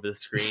bouncing all over the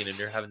screen, and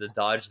you're having to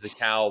dodge the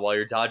cow while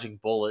you're dodging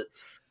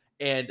bullets.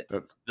 And the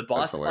That's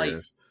boss fight,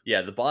 hilarious.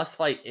 yeah, the boss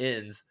fight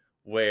ends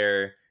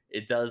where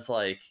it does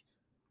like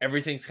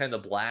everything's kind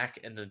of black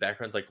and the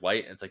background's like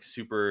white, and it's like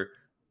super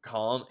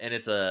calm, and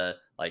it's a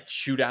like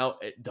shootout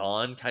at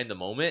dawn kind of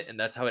moment, and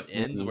that's how it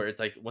ends, Mhm. where it's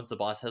like once the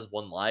boss has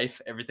one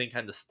life, everything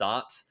kind of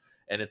stops,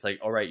 and it's like,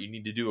 all right, you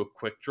need to do a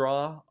quick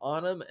draw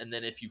on him, and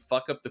then if you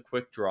fuck up the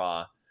quick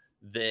draw,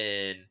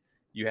 then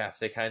you have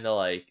to kind of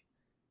like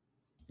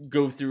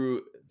go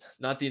through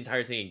not the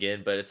entire thing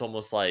again, but it's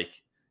almost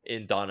like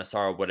in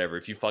Donasara, whatever.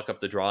 If you fuck up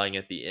the drawing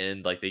at the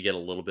end, like they get a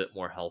little bit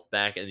more health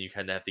back, and you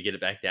kind of have to get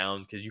it back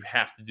down because you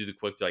have to do the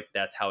quick. Like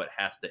that's how it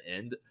has to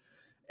end.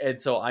 And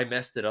so I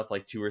messed it up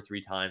like 2 or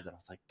 3 times, and I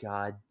was like,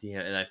 God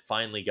damn! And I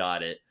finally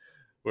got it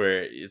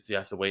where it's you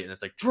have to wait, and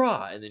it's like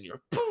draw, and then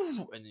you're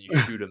poof, and then you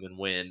shoot them and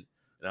win.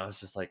 And I was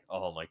just like,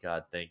 oh my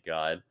God, thank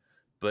God.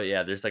 But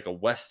yeah, there's like a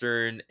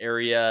western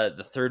area.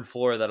 The third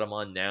floor that I'm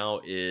on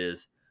now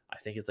is, I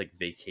think it's like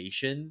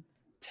vacation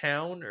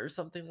town or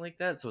something like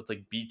that. So it's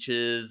like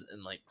beaches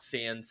and like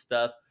sand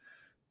stuff.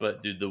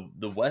 But dude,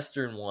 the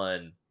western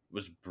one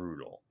was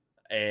brutal.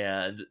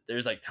 And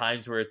there's like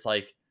times where it's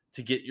like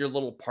to get your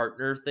little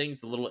partner things,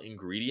 the little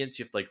ingredients,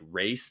 you have to like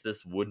race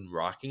this wooden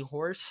rocking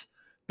horse.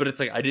 But it's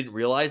like I didn't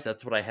realize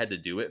that's what I had to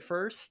do at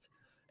first.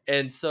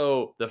 And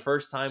so the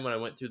first time when I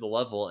went through the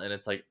level and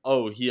it's like,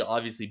 oh, he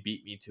obviously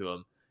beat me to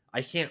him,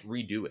 I can't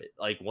redo it.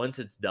 Like once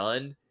it's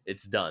done,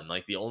 it's done.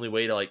 Like the only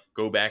way to like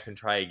go back and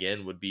try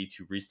again would be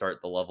to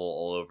restart the level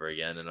all over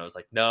again. And I was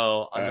like,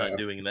 no, I'm not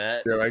doing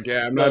that. You're like,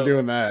 yeah, I'm not So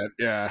doing that.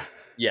 Yeah.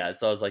 yeah,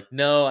 so I was like,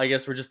 no, I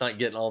guess we're just not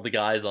getting all the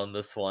guys on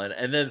this one.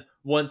 And then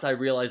once I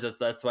realized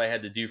that's what I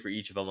had to do for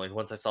each of them, like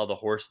once I saw the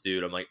horse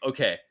dude, I'm like,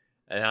 okay,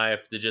 and I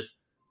have to just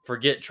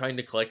forget trying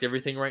to collect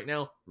everything right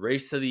now,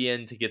 race to the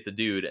end to get the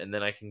dude, and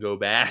then I can go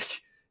back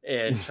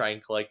and try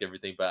and collect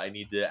everything. But I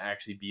need to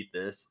actually beat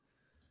this.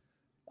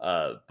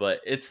 But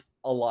it's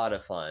a lot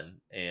of fun,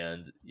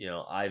 and you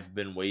know, I've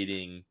been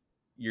waiting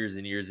years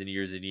and years and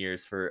years and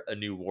years for a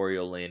new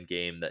Wario Land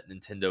game that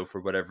Nintendo, for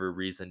whatever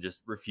reason,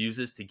 just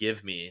refuses to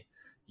give me.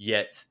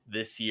 Yet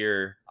this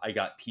year, I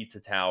got Pizza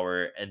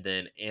Tower, and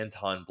then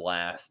Anton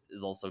Blast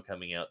is also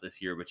coming out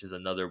this year, which is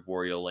another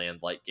Wario Land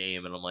like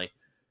game. And I'm like,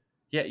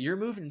 yeah, you're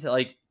moving to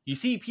like, you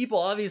see, people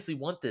obviously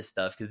want this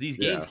stuff because these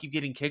games Yeah. keep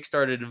getting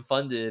kickstarted and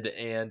funded,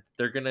 and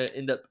they're gonna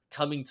end up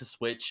coming to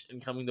Switch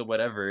and coming to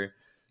whatever.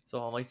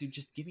 So I'm like, dude,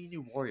 just give me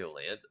new Wario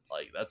Land.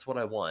 Like that's what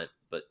I want.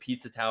 But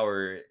Pizza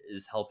Tower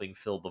is helping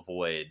fill the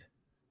void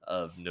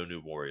of no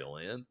new Wario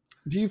Land.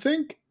 Do you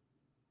think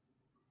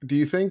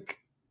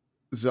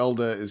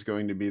Zelda is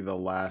going to be the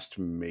last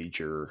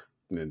major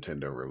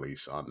Nintendo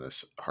release on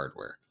this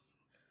hardware?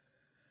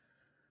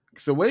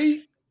 Because the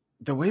way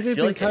I they've feel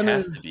been like it kind of,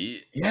 has to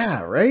be.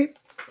 yeah, right.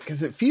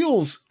 Because it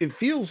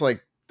feels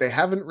like they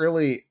haven't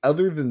really,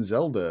 other than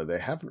Zelda, they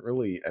haven't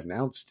really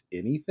announced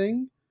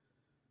anything.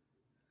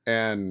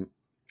 And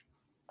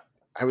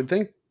I would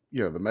think,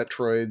 you know, the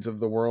Metroids of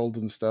the world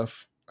and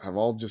stuff have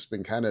all just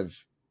been kind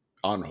of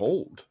on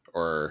hold,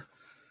 or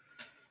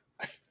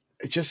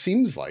it just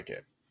seems like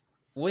it.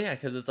 Well, yeah,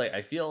 because it's like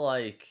I feel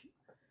like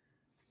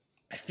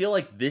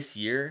this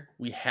year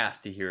we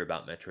have to hear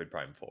about Metroid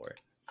Prime 4.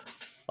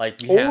 Like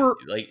we have Or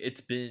to. Like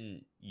it's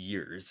been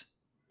years.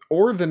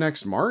 or the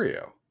next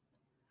Mario.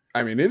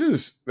 I mean, it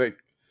is like,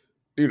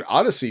 dude,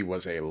 Odyssey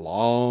was a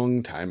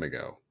long time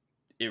ago.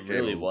 It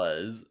really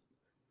was.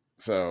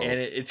 So And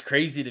it's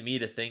crazy to me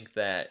to think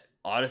that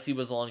Odyssey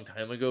was a long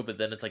time ago, but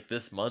then it's like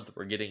this month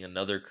we're getting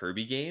another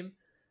Kirby game.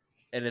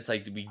 And it's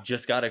like we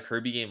just got a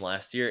Kirby game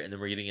last year, and then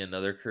we're getting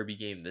another Kirby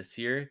game this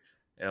year.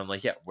 And I'm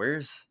like, yeah,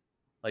 where's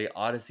like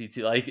Odyssey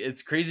 2? Like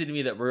it's crazy to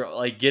me that we're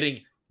like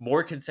getting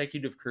more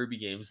consecutive Kirby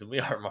games than we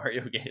are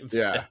Mario games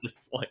yeah. at this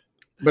point.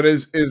 But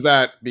is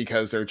that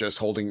because they're just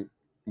holding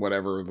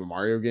whatever the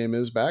Mario game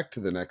is back to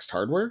the next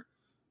hardware?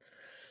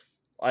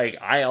 Like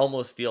I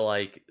almost feel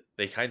like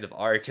they kind of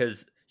are,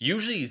 because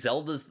usually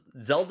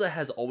Zelda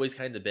has always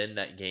kind of been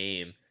that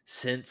game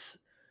since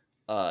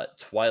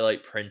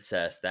Twilight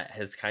Princess that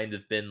has kind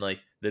of been like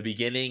the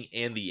beginning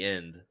and the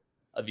end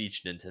of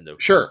each Nintendo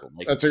Sure. console.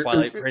 Like That's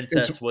Twilight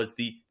Princess was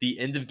the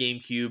end of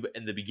GameCube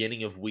and the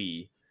beginning of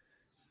Wii.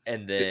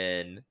 And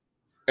then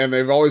and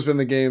they've always been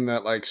the game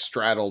that like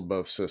straddled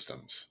both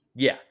systems.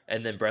 yeah,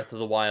 and then Breath of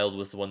the Wild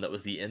was the one that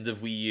was the end of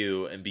Wii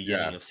U and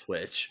beginning of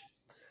Switch.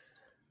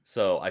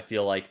 So I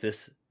feel like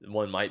this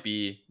one might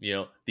be, you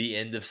know, the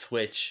end of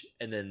Switch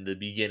and then the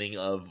beginning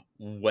of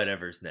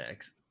whatever's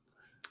next.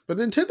 But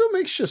Nintendo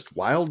makes just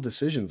wild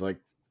decisions. Like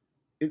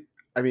it,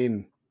 I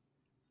mean,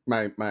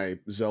 my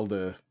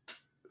Zelda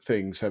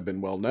things have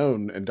been well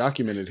known and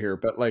documented here,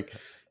 but like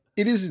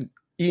it is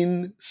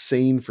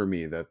insane for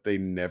me that they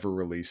never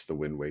released the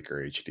Wind Waker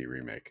HD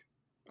remake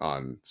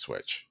on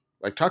Switch.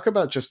 Like talk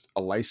about just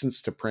a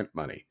license to print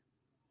money.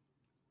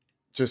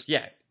 Just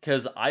yeah,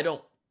 because I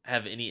don't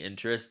have any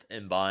interest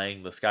in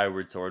buying the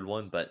Skyward Sword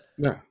one, but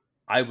yeah.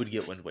 I would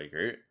get Wind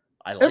Waker.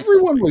 I like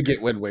Everyone Wind would Waker.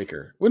 get Wind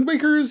Waker. Wind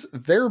Waker is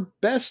their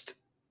best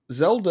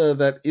Zelda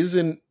that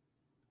isn't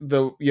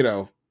the,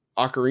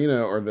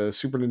 Ocarina or the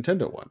Super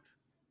Nintendo one.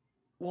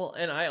 Well,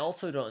 and I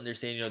also don't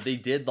understand. They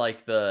did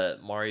like the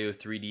Mario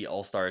 3D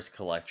All Stars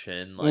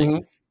collection. Like,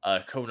 Mhm.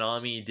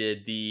 Konami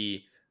did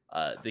the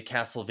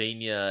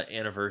Castlevania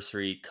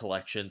anniversary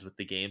collections with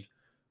the games.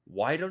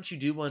 Why don't you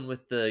do one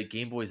with the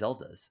Game Boy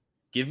Zeldas?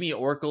 Give me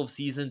Oracle of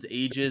Seasons,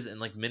 Ages,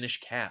 and like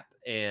Minish Cap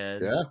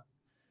and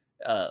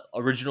Yeah.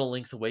 Original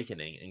Link's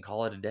Awakening, and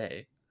call it a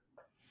day.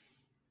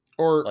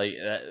 Or Like,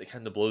 that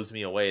kind of blows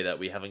me away that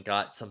we haven't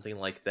got something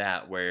like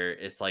that where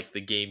it's like the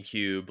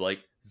GameCube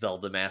like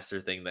Zelda Master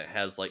thing that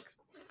has like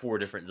 4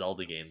 different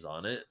Zelda games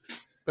on it.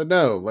 but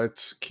no,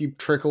 let's keep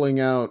trickling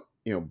out,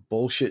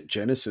 bullshit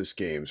Genesis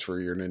games for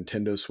your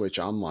Nintendo Switch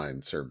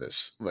online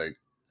service. Like,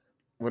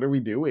 what are we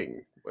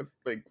doing?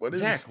 What is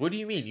Zach, what do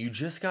you mean? You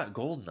just got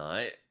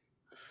GoldenEye.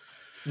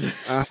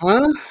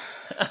 Uh-huh.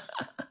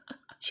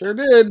 Sure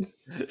did.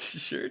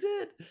 Sure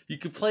did. You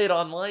could play it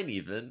online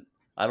even.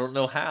 I don't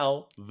know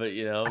how, but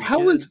you How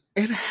could. is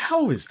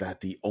that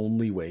the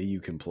only way you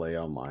can play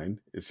online?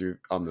 Is you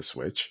on the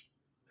Switch?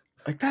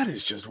 Like, that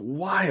is just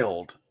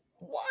wild.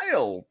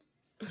 Wild.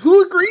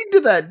 Who agreed to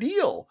that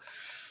deal?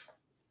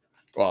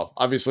 Well,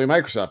 obviously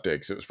Microsoft did,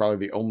 because it was probably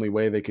the only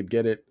way they could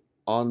get it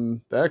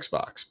on the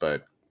Xbox,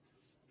 but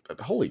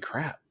holy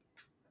crap.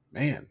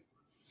 Man.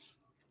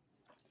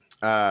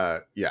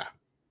 Yeah.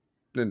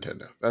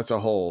 Nintendo. That's a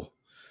whole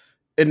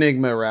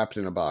enigma wrapped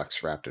in a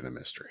box, wrapped in a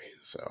mystery.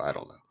 So I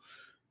don't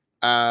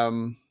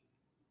know.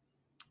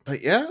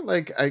 But yeah,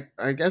 like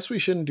I guess we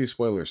shouldn't do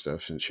spoiler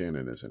stuff since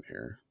Shannon isn't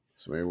here.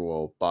 So maybe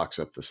we'll box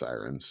up the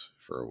sirens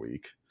for a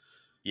week.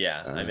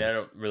 Yeah, I mean, I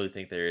don't really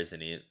think there is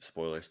any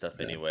spoiler stuff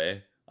Yeah.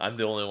 anyway. I'm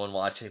the only one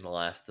watching The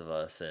Last of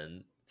Us,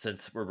 and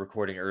since we're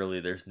recording early,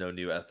 there's no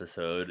new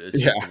episode. It's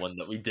just the one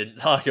that we didn't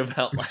talk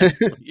about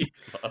last week.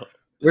 So.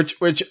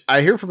 Which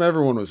I hear from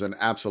everyone was an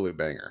absolute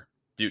banger.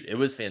 Dude, it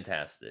was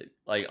fantastic.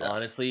 Like,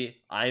 honestly,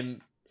 I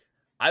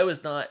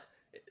was not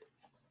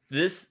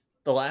this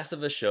The Last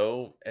of Us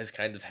show has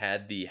kind of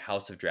had the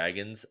House of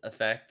Dragons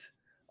effect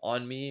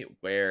on me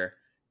where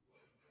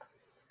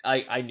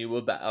I knew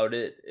about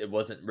it. It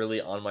wasn't really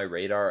on my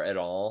radar at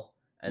all.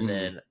 And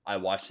then I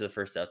watched the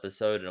first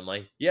episode and I'm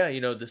like, yeah,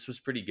 this was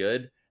pretty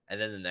good. And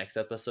then the next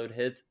episode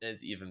hits and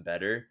it's even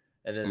better.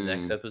 And then the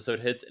next episode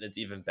hits and it's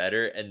even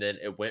better. And then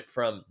it went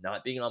from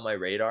not being on my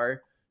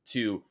radar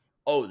to,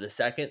 oh, the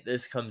second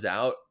this comes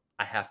out,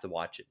 I have to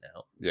watch it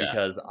now. Yeah.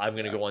 Because I'm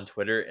going to go on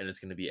Twitter and it's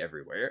going to be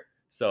everywhere.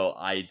 So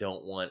I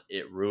don't want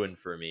it ruined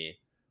for me.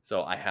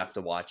 So I have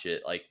to watch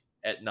it like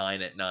at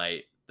 9 at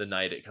night, the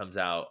night it comes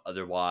out.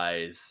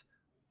 Otherwise,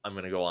 I'm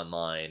going to go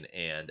online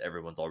and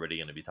everyone's already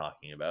going to be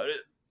talking about it.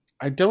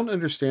 I don't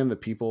understand the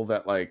people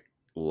that like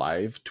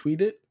live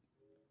tweet it.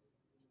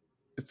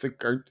 It's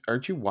like,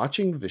 aren't you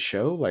watching the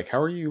show? Like, how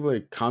are you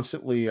like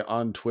constantly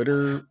on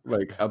Twitter,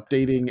 like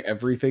updating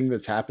everything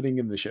that's happening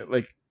in the show?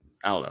 Like,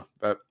 I don't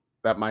know,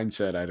 that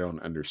mindset I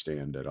don't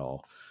understand at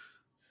all.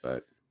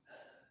 But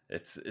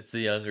it's the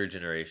younger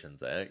generation,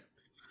 Zach.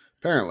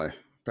 Apparently.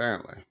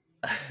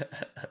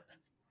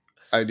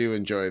 I do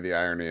enjoy the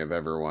irony of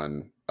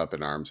everyone up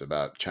in arms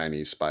about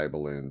Chinese spy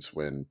balloons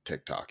when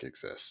TikTok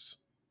exists.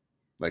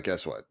 Like,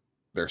 guess what?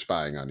 They're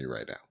spying on you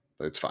right now.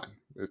 It's fine.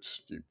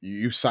 It's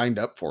you signed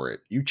up for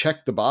it. You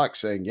checked the box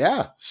saying,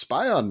 yeah,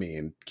 spy on me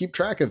and keep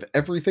track of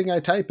everything I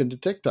type into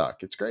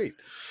TikTok. It's great.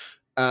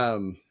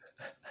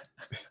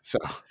 So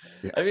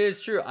yeah. I mean,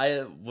 it's true.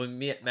 When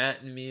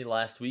Matt and me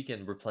last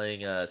weekend were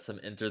playing some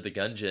Enter the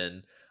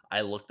Gungeon,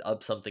 I looked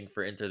up something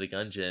for Enter the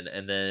Gungeon,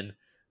 and then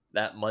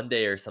that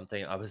Monday or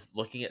something, I was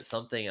looking at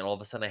something, and all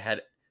of a sudden I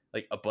had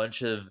like a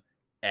bunch of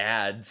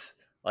ads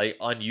like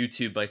on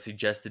YouTube. My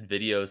suggested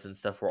videos and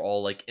stuff were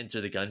all like Enter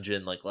the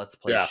Gungeon, like Let's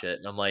Play shit,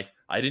 and I'm like,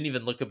 I didn't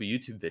even look up a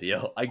YouTube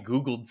video. I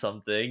Googled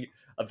something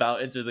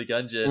about Enter the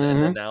Gungeon,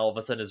 and then now all of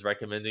a sudden it's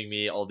recommending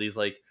me all these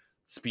like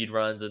speed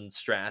runs and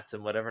strats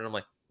and whatever, and I'm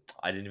like,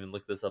 I didn't even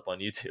look this up on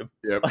YouTube.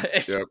 Yep.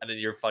 And then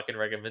you're fucking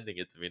recommending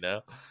it to me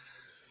now.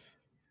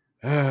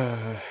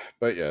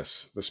 But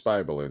yes, the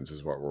spy balloons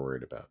is what we're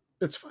worried about.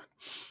 It's fine.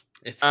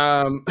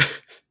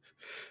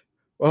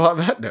 Well, on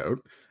that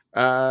note,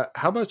 how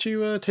about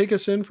you take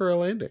us in for a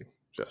landing,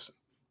 Justin?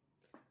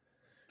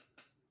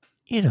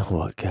 You know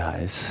what,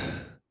 guys?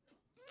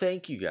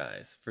 Thank you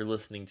guys for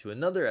listening to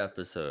another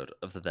episode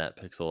of the That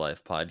Pixel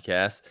Life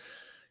podcast.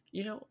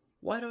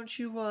 Why don't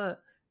you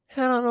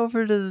head on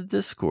over to the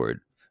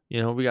Discord?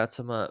 We got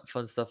some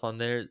fun stuff on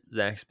there.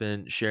 Zach's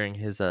been sharing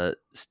his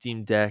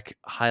Steam Deck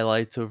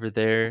highlights over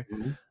there.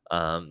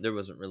 There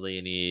wasn't really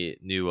any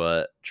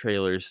new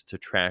trailers to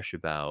trash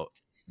about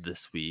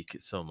this week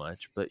so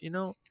much, but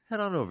head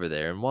on over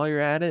there. And while you're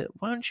at it,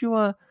 why don't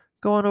you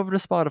go on over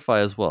to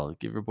Spotify as well?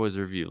 Give your boys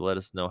a review. Let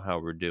us know how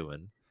we're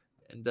doing.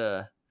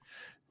 And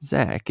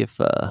Zach, if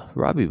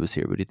Robbie was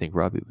here, what do you think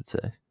Robbie would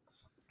say?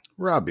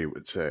 Robbie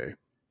would say,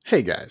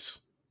 hey guys,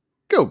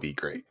 go be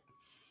great.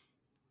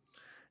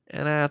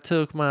 And I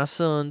took my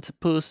son to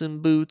Puss in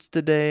Boots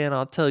today, and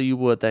I'll tell you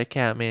what, that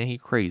cat man, he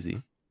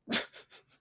crazy.